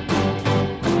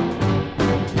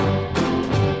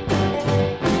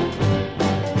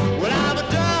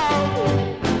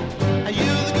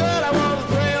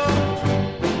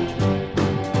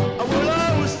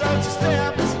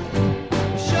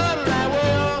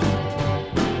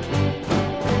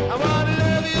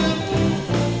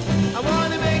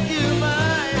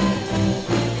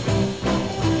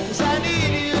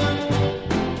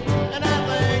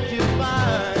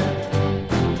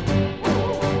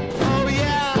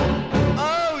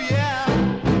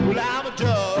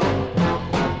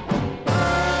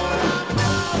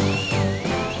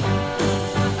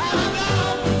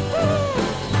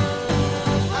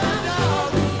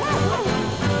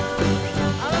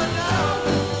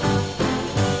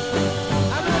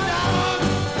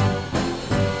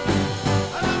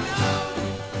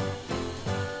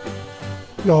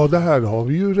 Ja, det här har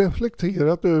vi ju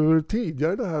reflekterat över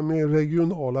tidigare, det här med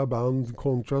regionala band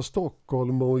kontra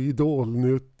Stockholm och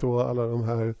Idolnytt och alla de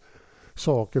här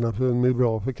sakerna som är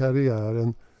bra för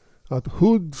karriären. Att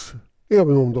Hoods,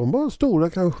 även om de var stora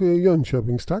kanske i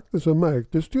Jönköpingstrakten, så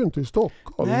märktes det ju inte i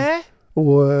Stockholm. Nej. Och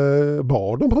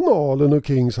var de på Nalen och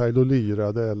Kingside och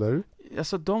lirade, eller?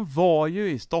 Alltså de var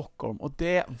ju i Stockholm och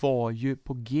det var ju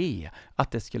på G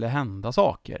att det skulle hända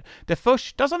saker. Det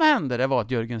första som hände, det var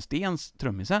att Jörgen Stens,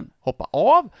 trummisen, hoppade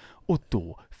av och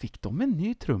då fick de en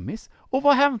ny trummis. Och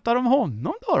vad hämtade de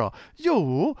honom då?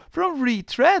 Jo, från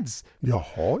Retreads.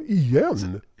 Jaha,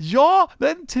 igen? Ja,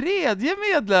 den tredje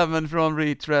medlemmen från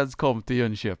Retreads kom till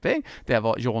Jönköping. Det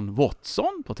var John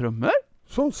Watson på trummor.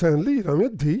 Som sen lirade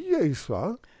med DJs,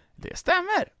 va? Det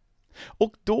stämmer.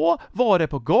 Och då var det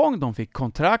på gång, de fick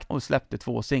kontrakt och släppte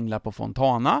 2 singlar på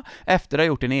Fontana efter att ha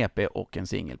gjort en EP och en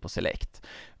singel på Select.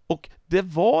 Och det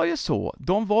var ju så,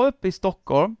 de var uppe i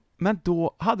Stockholm, men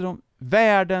då hade de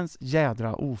världens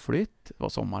jädra oflytt, det var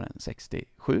sommaren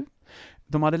 67.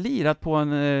 De hade lirat på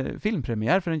en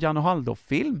filmpremiär för en Jan och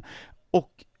Halldorf-film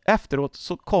och efteråt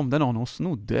så kom det någon och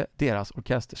snodde deras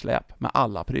orkestersläp med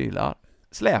alla prylar.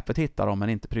 Släpet hittade de men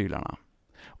inte prylarna.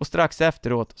 Och strax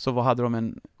efteråt så hade de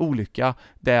en olycka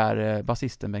där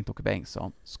basisten Bengt-Åke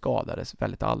Bengtsson skadades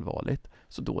väldigt allvarligt.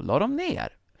 Så då la de ner.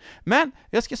 Men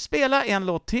jag ska spela en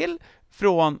låt till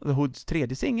från The Hoods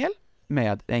tredje singel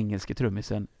med engelske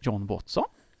trummisen John Watson.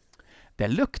 Det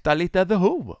luktar lite The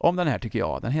Who om den här tycker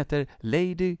jag. Den heter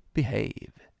Lady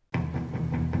Behave.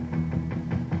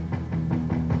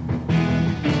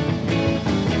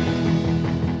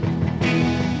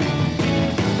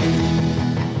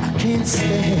 Can't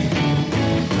stand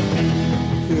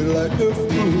you're like a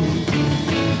fool,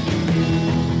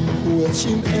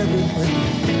 watching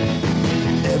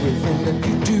everything that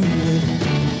you do.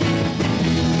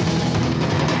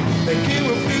 Making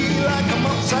me feel like I'm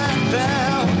upside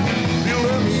down. You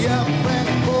let me up and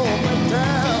pull me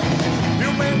down. You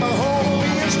make my whole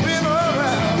world spin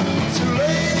around. So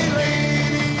lady,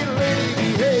 lady, lady,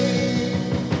 behave.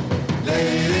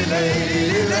 Lady,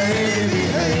 lady, lady,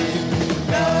 behave.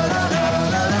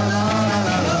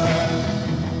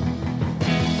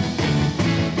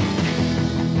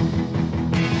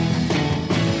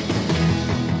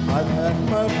 I've had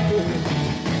my fill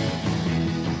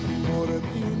more than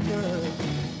enough.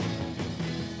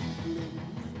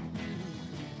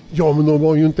 Ja, men de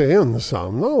var ju inte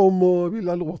ensamma om att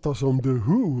vilja låta som The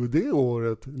Who det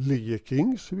året.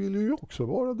 Lekings ville ju också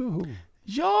vara The Who.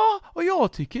 Ja, och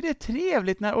jag tycker det är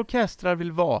trevligt när orkestrar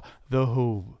vill vara The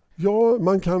Who. Ja,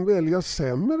 man kan välja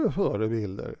sämre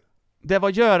förebilder. Det var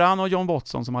Göran och John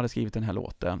Watson som hade skrivit den här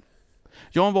låten.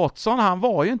 John Watson, han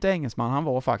var ju inte engelsman, han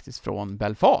var faktiskt från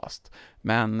Belfast.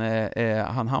 Men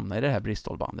han hamnade i det här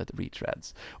Bristol-bandet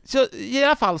Retreads. Så i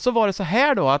alla fall så var det så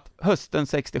här då att hösten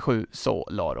 67 så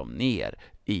la de ner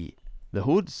i The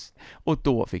Hoods. Och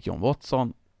då fick John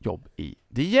Watson jobb i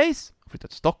DJs, flyttade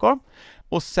till Stockholm.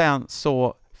 Och sen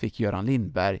så fick Göran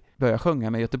Lindberg börja sjunga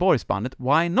med Göteborgsbandet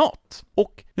Why Not?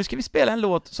 Och nu ska vi spela en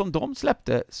låt som de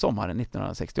släppte sommaren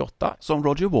 1968, som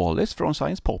Roger Wallace från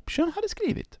Science Poption hade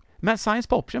skrivit. Men Science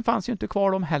Poption fanns ju inte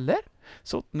kvar dem heller.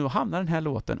 Så nu hamnar den här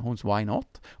låten hos Why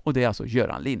Not? Och det är alltså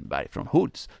Göran Lindberg från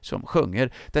Hoods som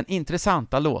sjunger den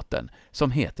intressanta låten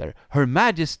som heter Her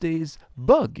Majesty's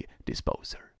Bug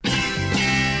Disposer.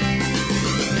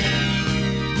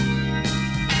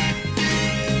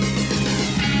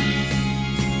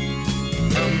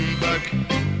 Humbug,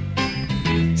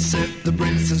 said the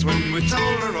princess when we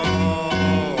told her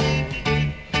all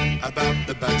about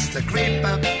the bugs that creep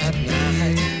up at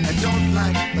night. I don't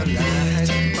like the light,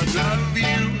 but love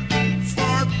you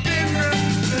for dinner,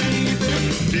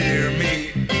 baby. Dear me,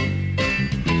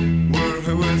 were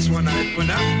her words one night when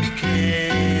I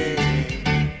became.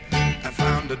 I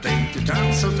found a dainty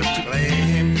damsel to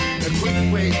claim, a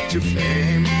quick way to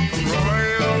fame from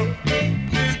royal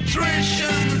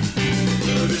nutrition.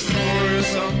 The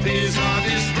destroyers of these are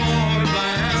destroyed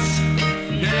by us.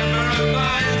 Never a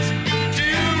bite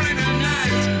during the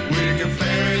night. We can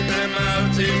ferret them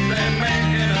out if they're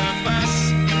making a fuss.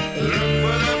 Look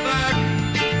for the bug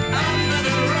under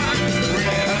the rug.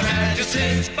 We're Her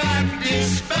Majesty's Bug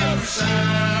Disposer.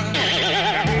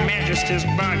 Her Majesty's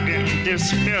Bug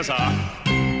Disposer.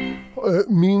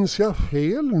 Minns jag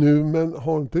fel nu, men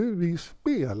har inte vi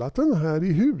spelat den här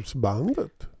i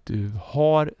husbandet? Du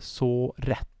har så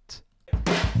rätt.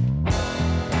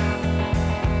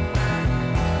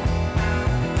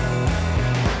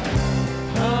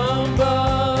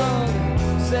 Humbug,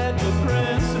 said the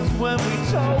princess when we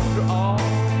told her all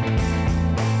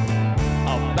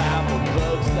about the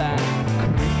bugs that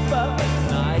creep up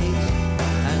at night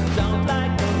and don't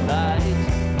like the light,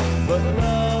 but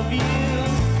love you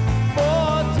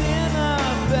for dinner,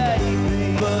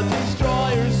 baby. But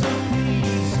destroyers of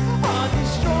peace are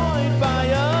destroyed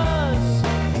by us.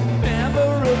 Never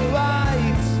a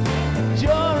bite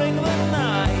during the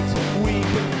night. We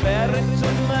can ferret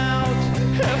them out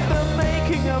if they're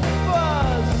making a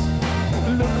fuss.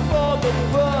 Look for the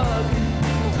bug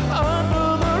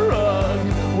under the rug.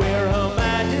 We're Her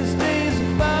Majesty's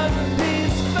Bug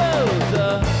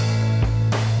Disposer.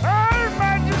 Her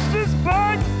Majesty's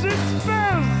Bug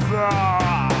Disposer.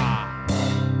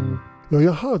 Ja,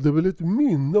 jag hade väl ett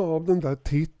minne av den där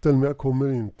titeln, men jag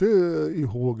kommer inte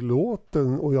ihåg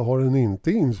låten och jag har den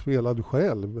inte inspelad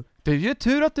själv. Det är ju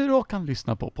tur att du då kan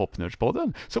lyssna på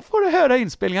Popnördspodden, så får du höra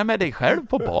inspelningar med dig själv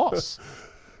på bas.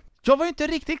 Jag var ju inte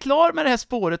riktigt klar med det här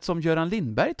spåret som Göran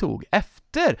Lindberg tog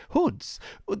efter Hoods.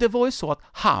 Och det var ju så att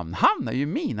han hamnade ju i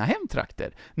mina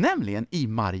hemtrakter, nämligen i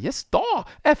Mariestad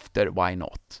efter Why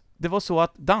Not? Det var så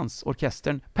att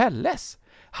dansorkestern Pelles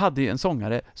hade ju en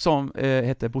sångare som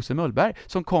hette Bosse Mullberg,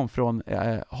 som kom från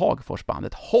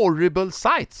Hagforsbandet Horrible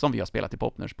Sights, som vi har spelat i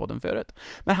Popnördspodden förut.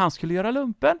 Men han skulle göra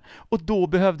lumpen, och då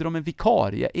behövde de en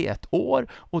vikarie i 1 år,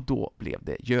 och då blev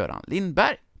det Göran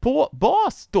Lindberg. På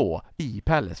bas då i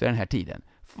Pelles vid den här tiden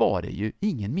var det ju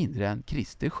ingen mindre än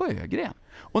Christer Sjögren.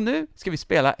 Och nu ska vi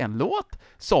spela en låt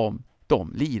som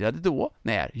de lirade då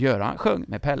när Göran sjöng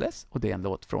med Pelles, och det är en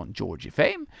låt från Georgie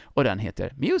Fame, och den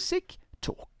heter Music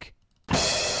Talk.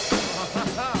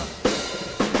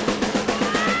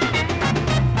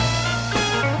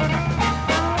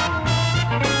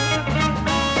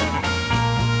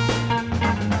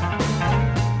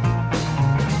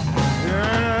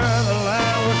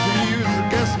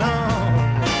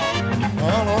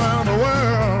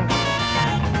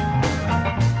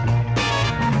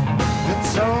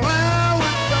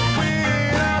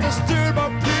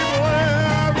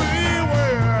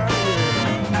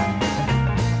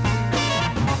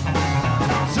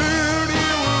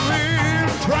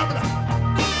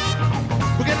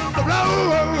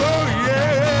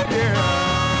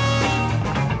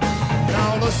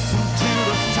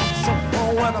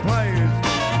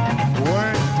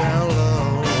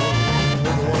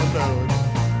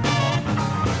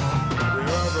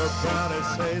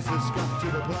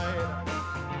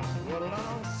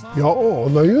 Jag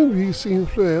anar ju en viss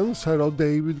influens här av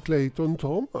David Clayton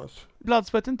Thomas. Blood,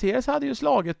 Sweat and Tears hade ju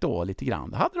slagit då lite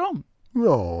grann, det hade de.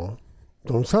 Ja,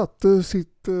 de satte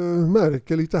sitt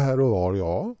märke lite här och var,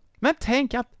 ja. Men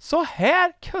tänk att så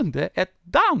här kunde ett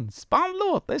dansband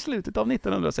låta i slutet av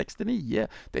 1969.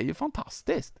 Det är ju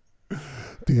fantastiskt.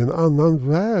 Det är en annan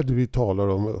värld vi talar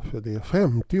om, för det är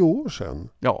 50 år sedan.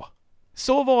 Ja,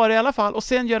 Så var det i alla fall. Och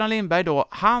sen Göran Lindberg då,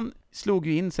 han slog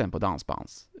ju in sen på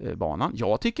dansbandsbanan.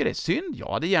 Jag tycker det är synd.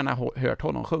 Jag hade gärna hört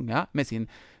honom sjunga med sin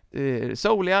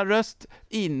souliga röst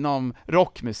inom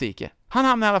rockmusiken. Han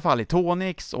hamnade i alla fall i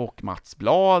Tonix och Mats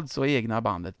Blads och egna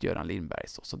bandet Göran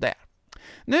Lindbergs och sådär.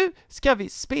 Nu ska vi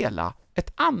spela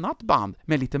ett annat band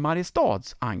med lite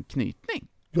Mariestads anknytning.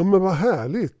 Ja, men vad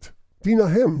härligt. Dina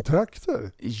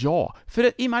hemtrakter. Ja,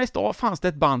 för i Mariestad fanns det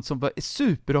ett band som var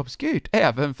superobskyrt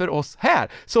även för oss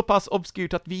här. Så pass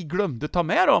obskyrt att vi glömde ta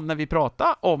med dem när vi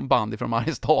pratade om band från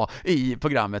Mariestad i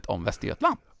programmet om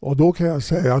Västergötland. Och då kan jag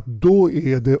säga att då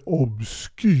är det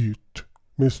obskyrt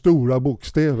med stora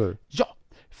bokstäver. Ja,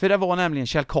 för det var nämligen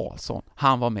Kjell Karlsson.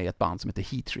 Han var med i ett band som heter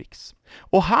Heatrix.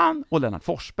 Och han och Lennart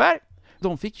Forsberg,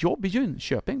 de fick jobb i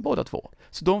Jönköping båda två.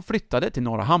 Så de flyttade till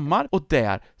Norra Hammar och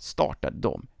där startade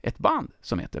de ett band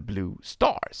som heter Blue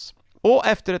Stars. Och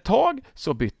efter ett tag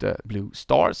så bytte Blue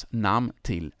Stars namn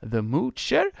till The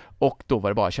Moocher och då var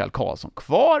det bara Kjell Karlsson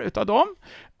kvar utav dem.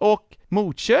 Och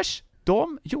Moochers,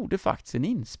 de gjorde faktiskt en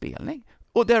inspelning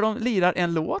och där de lirar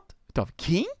en låt utav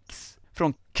Kinks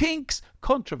från Kinks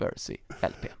Controversy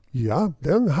LP. Ja,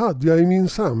 den hade jag i min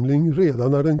samling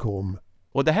redan när den kom.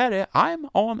 Och det här är I'm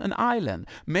on an Island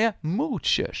med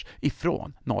Moochers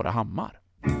ifrån Norra Hammar.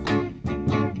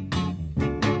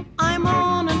 I'm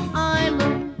on an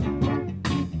island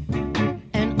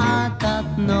and I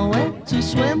got nowhere to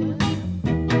swim.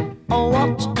 Oh,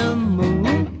 what a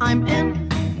mood I'm in.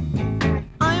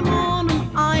 I'm on an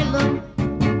island,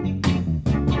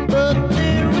 but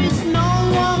there is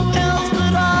no one else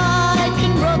that I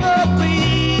can rather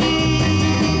be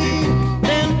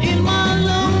than in my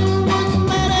love was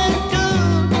made and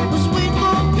good was sweet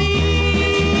for me.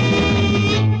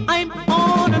 I'm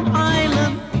on an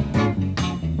island.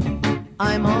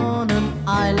 I'm on an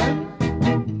island.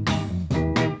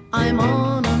 I'm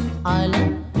on an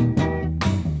island.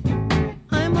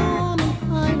 I'm on an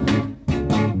island.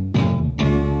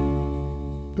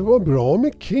 Det var bra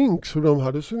med Kinks för de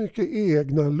hade så mycket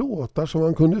egna låtar som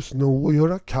man kunde sno och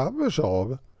göra covers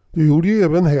av. Det gjorde ju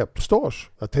även Hepstars.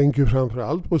 Jag tänker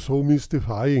framförallt på So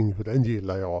Mystifying, för den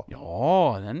gillar jag.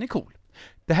 Ja, den är cool.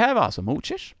 Det här var alltså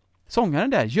Moochers. Sångaren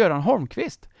där, Göran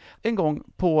Holmqvist, en gång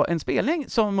på en spelning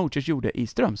som Moochers gjorde i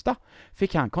Strömstad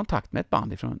fick han kontakt med ett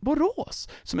band från Borås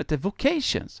som heter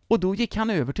Vocations och då gick han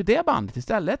över till det bandet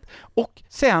istället och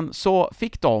sen så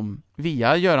fick de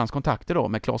via Görans kontakter då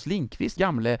med Claes Lindqvist,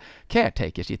 gamle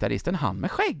Caretakers-gitarristen, han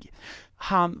med skägg.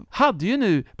 Han hade ju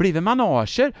nu blivit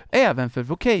manager även för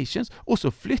Vocations och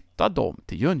så flyttade de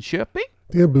till Jönköping.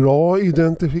 Det är bra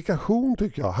identifikation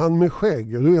tycker jag. Han med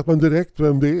skägg, då vet man direkt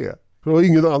vem det är. För det var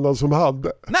ingen annan som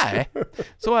hade. Nej,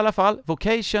 så i alla fall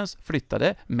Vocations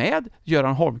flyttade med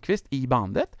Göran Holmqvist i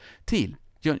bandet till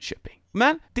Jönköping.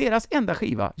 Men deras enda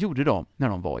skiva gjorde de när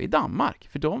de var i Danmark,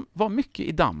 för de var mycket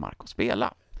i Danmark och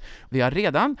spela. Vi har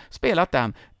redan spelat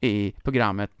den i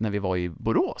programmet när vi var i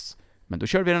Borås, men då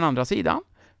kör vi den andra sidan.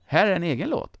 Här är en egen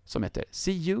låt som heter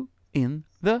See You in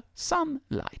the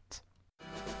Sunlight.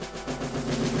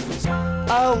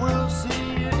 I will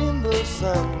see you in the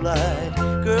sunlight.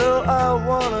 Girl, I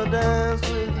wanna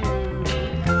dance with you.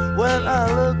 When I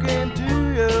look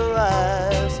into your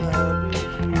eyes, I'll be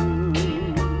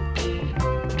true.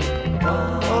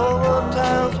 All the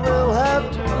times we'll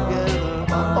have together,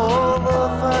 all the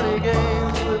funny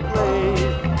games we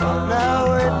played.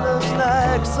 Now it looks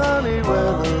like sunny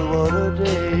weather, what a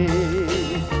day.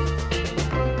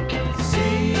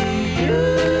 See you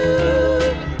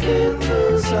in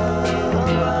the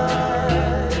sunlight.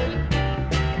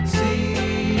 See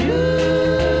you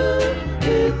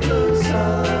in the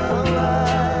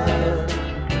sunlight.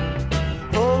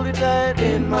 Hold it tight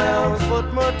in my arms,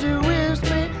 what more to wish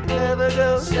me? Never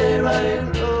go, stay right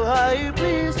in. Oh, how you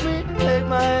please me. Take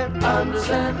my hand,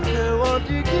 understand. Girl, won't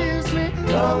you kiss me?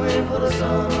 Longing for the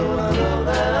sun, oh, I know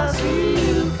that I see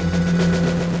you.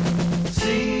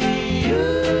 See you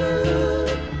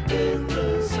in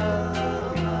the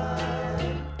sunlight.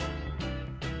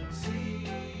 See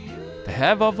you. Det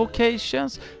här var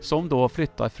Vocations som då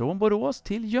flyttade från Borås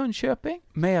till Jönköping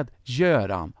med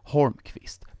Göran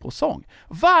Holmqvist på sång.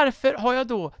 Varför har jag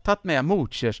då tagit med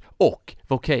Moochers och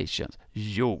Vocations?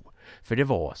 Jo, för det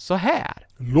var så här.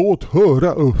 Låt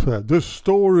höra Uffe, the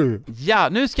story. Ja,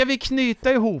 nu ska vi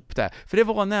knyta ihop det. För det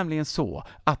var nämligen så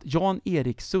att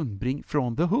Jan-Erik Sundbring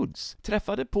från The Hoods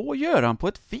träffade på Göran på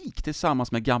ett fik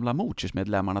tillsammans med gamla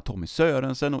Moochers-medlemmarna Tommy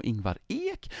Sörensen och Ingvar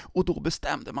Ek. Och då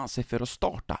bestämde man sig för att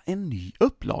starta en ny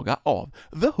upplaga av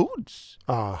The Hoods.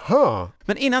 Aha!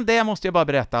 Men innan det måste jag bara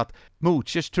berätta att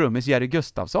Moochers trummis Jerry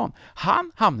Gustafsson,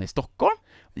 han hamnade i Stockholm,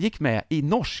 gick med i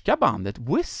norska bandet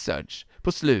Wizards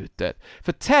på slutet.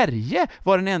 För Terje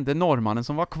var den enda norrmannen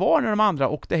som var kvar när de andra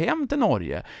åkte hem till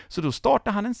Norge. Så då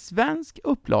startade han en svensk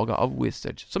upplaga av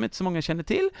Wizards som inte så många känner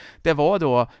till. Det var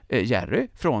då Jerry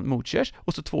från Moochers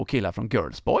och så 2 killar från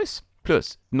Girls Boys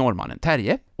plus norrmannen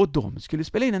Terje. Och de skulle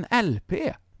spela in en LP.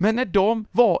 Men när de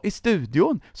var i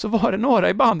studion så var det några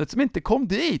i bandet som inte kom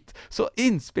dit. Så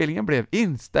inspelningen blev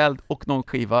inställd och någon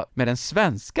skiva med den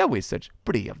svenska Wizards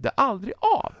blev det aldrig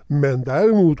av. Men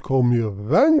däremot kom ju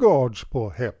Vanguards på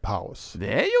Hep House.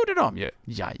 Det gjorde de ju.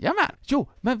 Jajamän. Jo,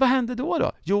 men vad hände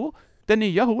då? Jo, den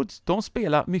nya Hoods, de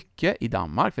spelade mycket i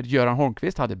Danmark för Göran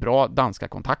Holmqvist hade bra danska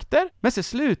kontakter. Men så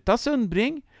slutade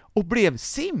Sundbring och blev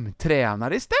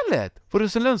simtränare istället på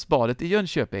Rosenlundsbadet i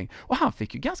Jönköping. Och han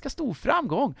fick ju ganska stor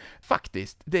framgång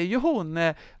faktiskt. Det är ju hon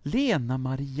Lena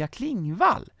Maria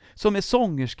Klingvall som är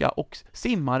sångerska och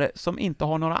simmare som inte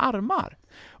har några armar.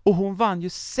 Och hon vann ju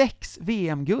 6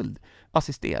 VM-guld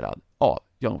assisterad av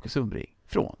Jan-Åke Sundbring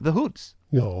från The Hoods.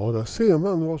 Ja, där ser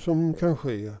man vad som kan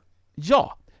ske.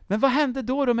 Ja, men vad hände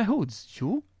då med Hoods?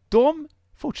 Jo, de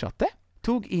fortsatte.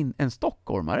 Tog in en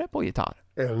stockholmare på gitarr.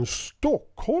 En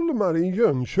stockholmare i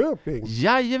Jönköping?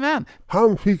 Jajamän!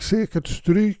 Han fick säkert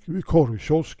stryk vid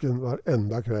korvkiosken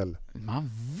varenda kväll. Man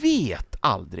vet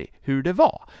aldrig hur det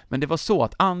var. Men det var så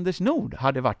att Anders Nord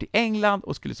hade varit i England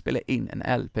och skulle spela in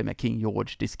en LP med King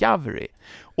George Discovery.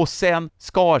 Och sen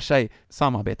skar sig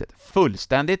samarbetet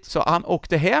fullständigt så han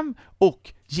åkte hem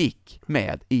och gick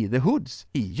med i The Hoods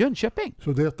i Jönköping.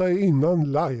 Så detta är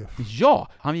innan Life?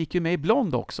 Ja, han gick ju med i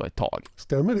Blond också ett tag.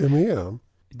 Stämmer det med?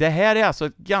 Det här är alltså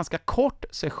ett ganska kort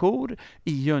session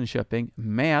i Jönköping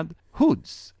med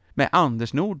Hoods, med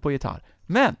Anders Nord på gitarr.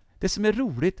 Men det som är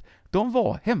roligt, de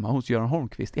var hemma hos Göran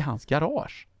Holmqvist i hans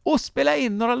garage och spelade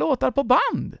in några låtar på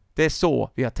band. Det är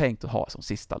så vi har tänkt att ha som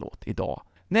sista låt idag.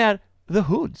 När The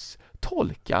Hoods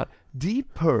tolkar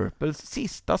Deep Purples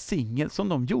sista singel som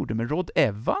de gjorde med Rod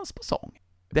Evans på sång.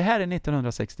 Det här är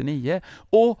 1969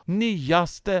 och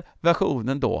nyaste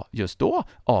versionen då, just då,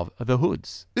 av The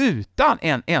Hoods. Utan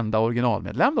en enda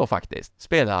originalmedlem då faktiskt,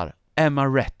 spelar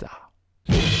Amaretta.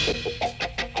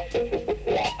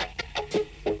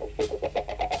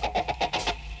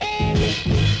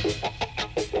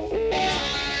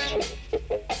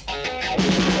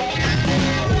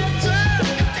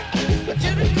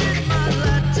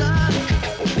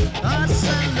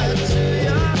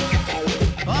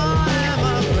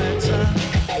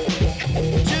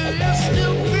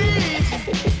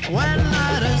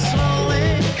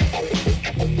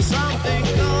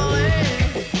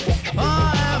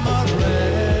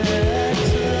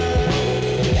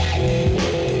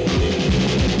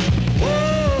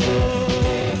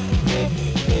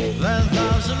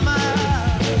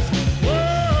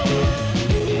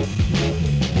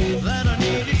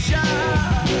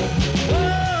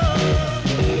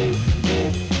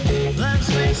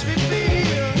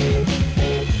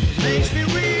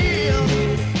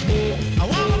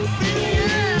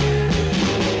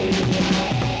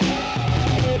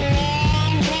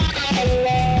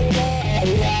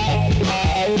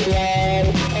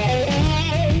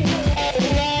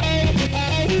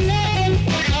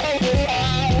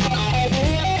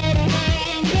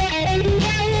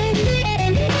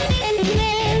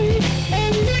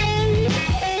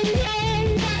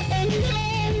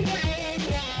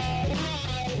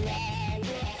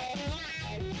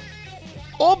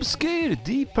 Obskyr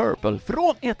Deep Purple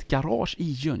från ett garage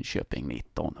i Jönköping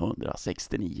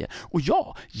 1969. Och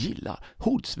jag gillar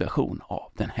Hoods version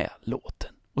av den här låten.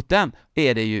 Och den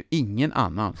är det ju ingen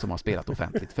annan som har spelat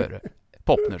offentligt före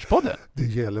Popnördspodden. Det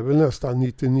gäller väl nästan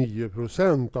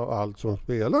 99% av allt som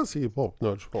spelas i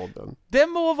Popnördspodden. Det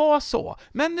må vara så,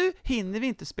 men nu hinner vi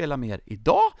inte spela mer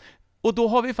idag. Och då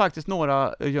har vi faktiskt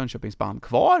några Jönköpingsband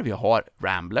kvar. Vi har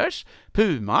Ramblers,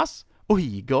 Pumas och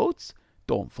He-Goats.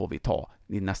 De får vi ta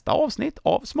i nästa avsnitt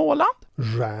av Småland.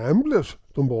 Ramblers,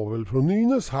 de var väl från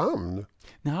Nynäshamn?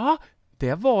 Ja,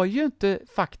 det var ju inte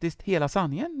faktiskt hela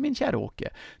sanningen, min kära Åke.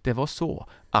 Det var så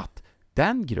att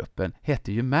den gruppen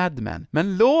hette ju Mad Men,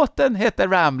 men låten hette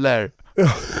Rambler.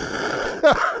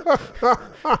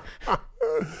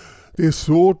 Det är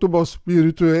svårt att vara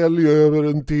spirituell i över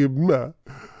en timme.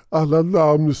 Alla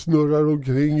namn snurrar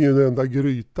omkring i en enda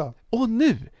gryta. Och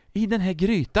nu, i den här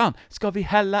grytan, ska vi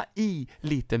hälla i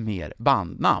lite mer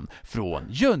bandnamn från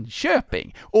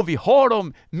Jönköping. Och vi har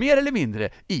dem mer eller mindre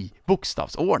i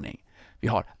bokstavsordning. Vi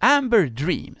har Amber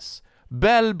Dreams,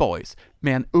 Bellboys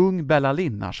med en ung Bella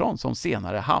Linnarsson som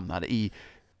senare hamnade i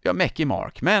Mäcki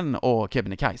Markman och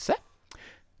Kebnekaise.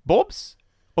 Bobs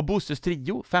och Bosses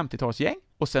trio, 50-talsgäng.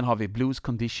 Och sen har vi Blues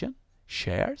Condition,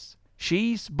 Shares,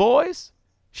 Cheese Boys,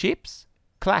 Chips,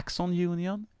 Klaxon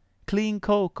Union, Clean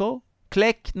Coco,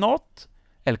 Klecknot,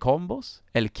 El Combos,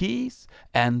 El Keys,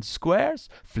 End Squares,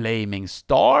 Flaming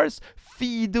Stars,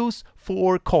 Fidos,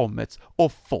 Four Comets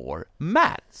och Four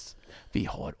Mads. Vi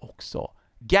har också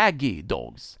Gaggy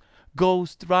Dogs,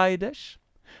 Ghost Riders,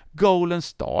 Golden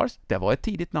Stars, det var ett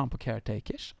tidigt namn på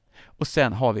Caretakers. Och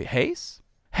sen har vi Haze,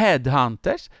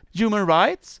 Headhunters, Human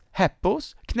Rights,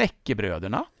 Heppos,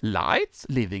 Knäckebröderna, Lights,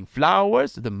 Living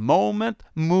Flowers, The Moment,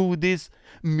 Moody's,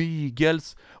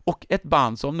 Mygels och ett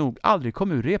band som nog aldrig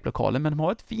kom ur replokalen, men de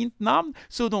har ett fint namn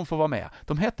så de får vara med.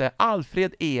 De hette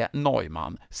Alfred E.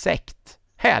 Neumann, Sekt.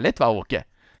 Härligt va, Åke?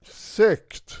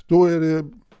 Sekt, då är det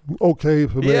okej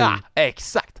för mig. Ja,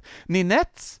 exakt.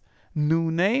 Ninettes,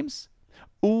 New Names,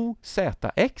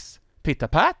 OZX, Pitta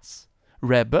Pats,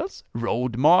 Rebels,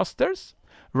 Roadmasters,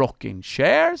 Rockin'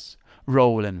 Chairs,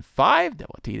 Rollin' Five, det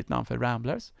var ett tidigt namn för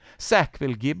Ramblers,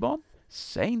 Sackville Gibbon,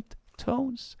 Saint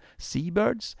Tones,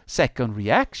 Seabirds, Second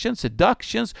Reaction,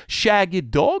 Seductions, Shaggy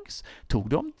Dogs. Tog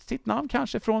de sitt namn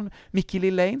kanske från Mickey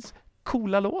Lillanes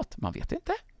coola låt? Man vet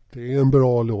inte. Det är en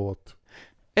bra låt.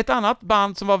 Ett annat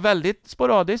band som var väldigt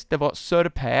sporadiskt, det var Sir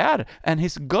Per and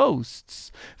His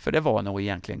Ghosts, för det var nog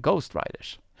egentligen Ghost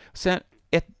Riders. Sen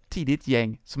ett tidigt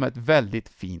gäng som har ett väldigt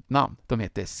fint namn. De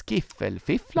heter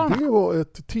Skiffelfifflarna. Det var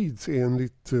ett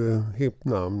tidsenligt hippt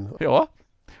namn. Ja.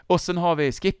 Och sen har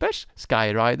vi Skippers,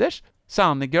 Skyriders,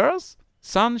 Sunny Girls,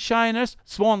 Sunshiners,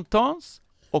 Swantons.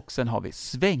 Och sen har vi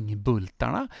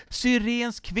Svängbultarna,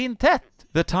 Syrens Kvintett,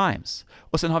 The Times.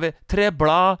 Och sen har vi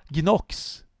Trebla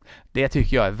Gnox. Det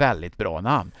tycker jag är väldigt bra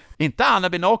namn. Inte Anna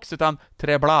Binox utan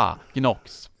Trebla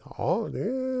Gnox. Ja, det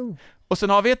är... Och sen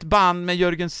har vi ett band med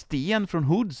Jörgen Sten från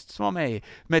Hoods som var med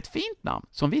ett fint namn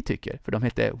som vi tycker, för de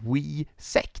heter We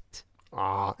Sekt.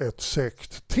 Ett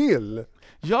sekt till.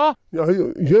 Ja.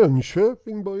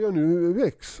 Jönköping börjar nu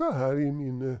växa här i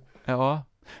min... Ja.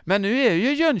 Men nu är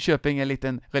ju Jönköping en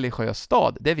liten religiös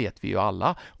stad, det vet vi ju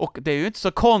alla. Och det är ju inte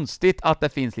så konstigt att det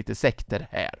finns lite sekter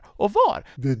här och var.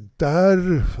 Det är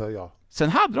därför, ja. Sen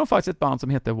hade de faktiskt ett band som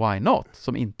heter Why Not,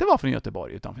 som inte var från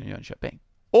Göteborg utan från Jönköping.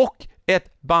 Och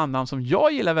ett bandnamn som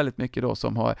jag gillar väldigt mycket då,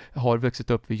 som har vuxit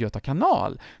upp vid Göta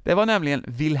kanal. Det var nämligen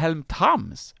Wilhelm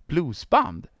Tams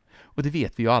bluesband. Och det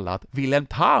vet vi ju alla att Wilhelm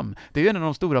Tam, det är ju en av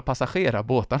de stora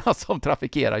passagerarbåtarna som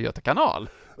trafikerar Göta kanal.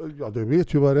 Ja, det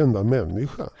vet ju varenda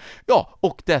människa. Ja,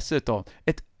 och dessutom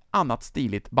ett annat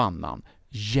stiligt bandnamn,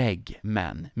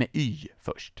 Jäggman med Y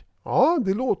först. Ja,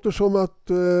 det låter som att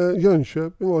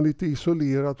Jönköping var lite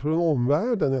isolerat från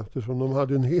omvärlden eftersom de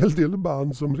hade en hel del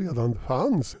band som redan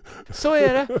fanns. Så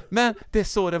är det, men det är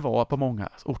så det var på många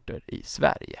orter i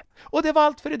Sverige. Och det var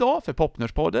allt för idag för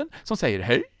Popnördspodden som säger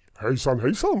hej. Hejsan,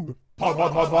 hejsan!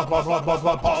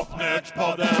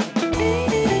 Popnördspodden!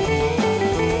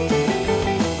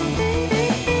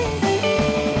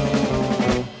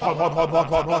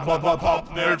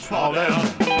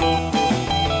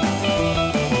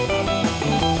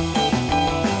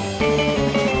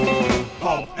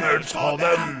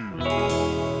 Popnördspodden!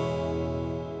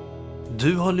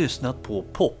 Du har lyssnat på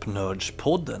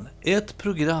Popnördspodden, ett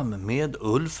program med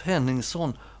Ulf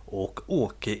Henningsson och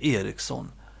Åke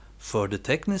Eriksson. För det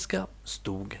tekniska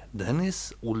stod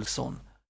Dennis Olsson.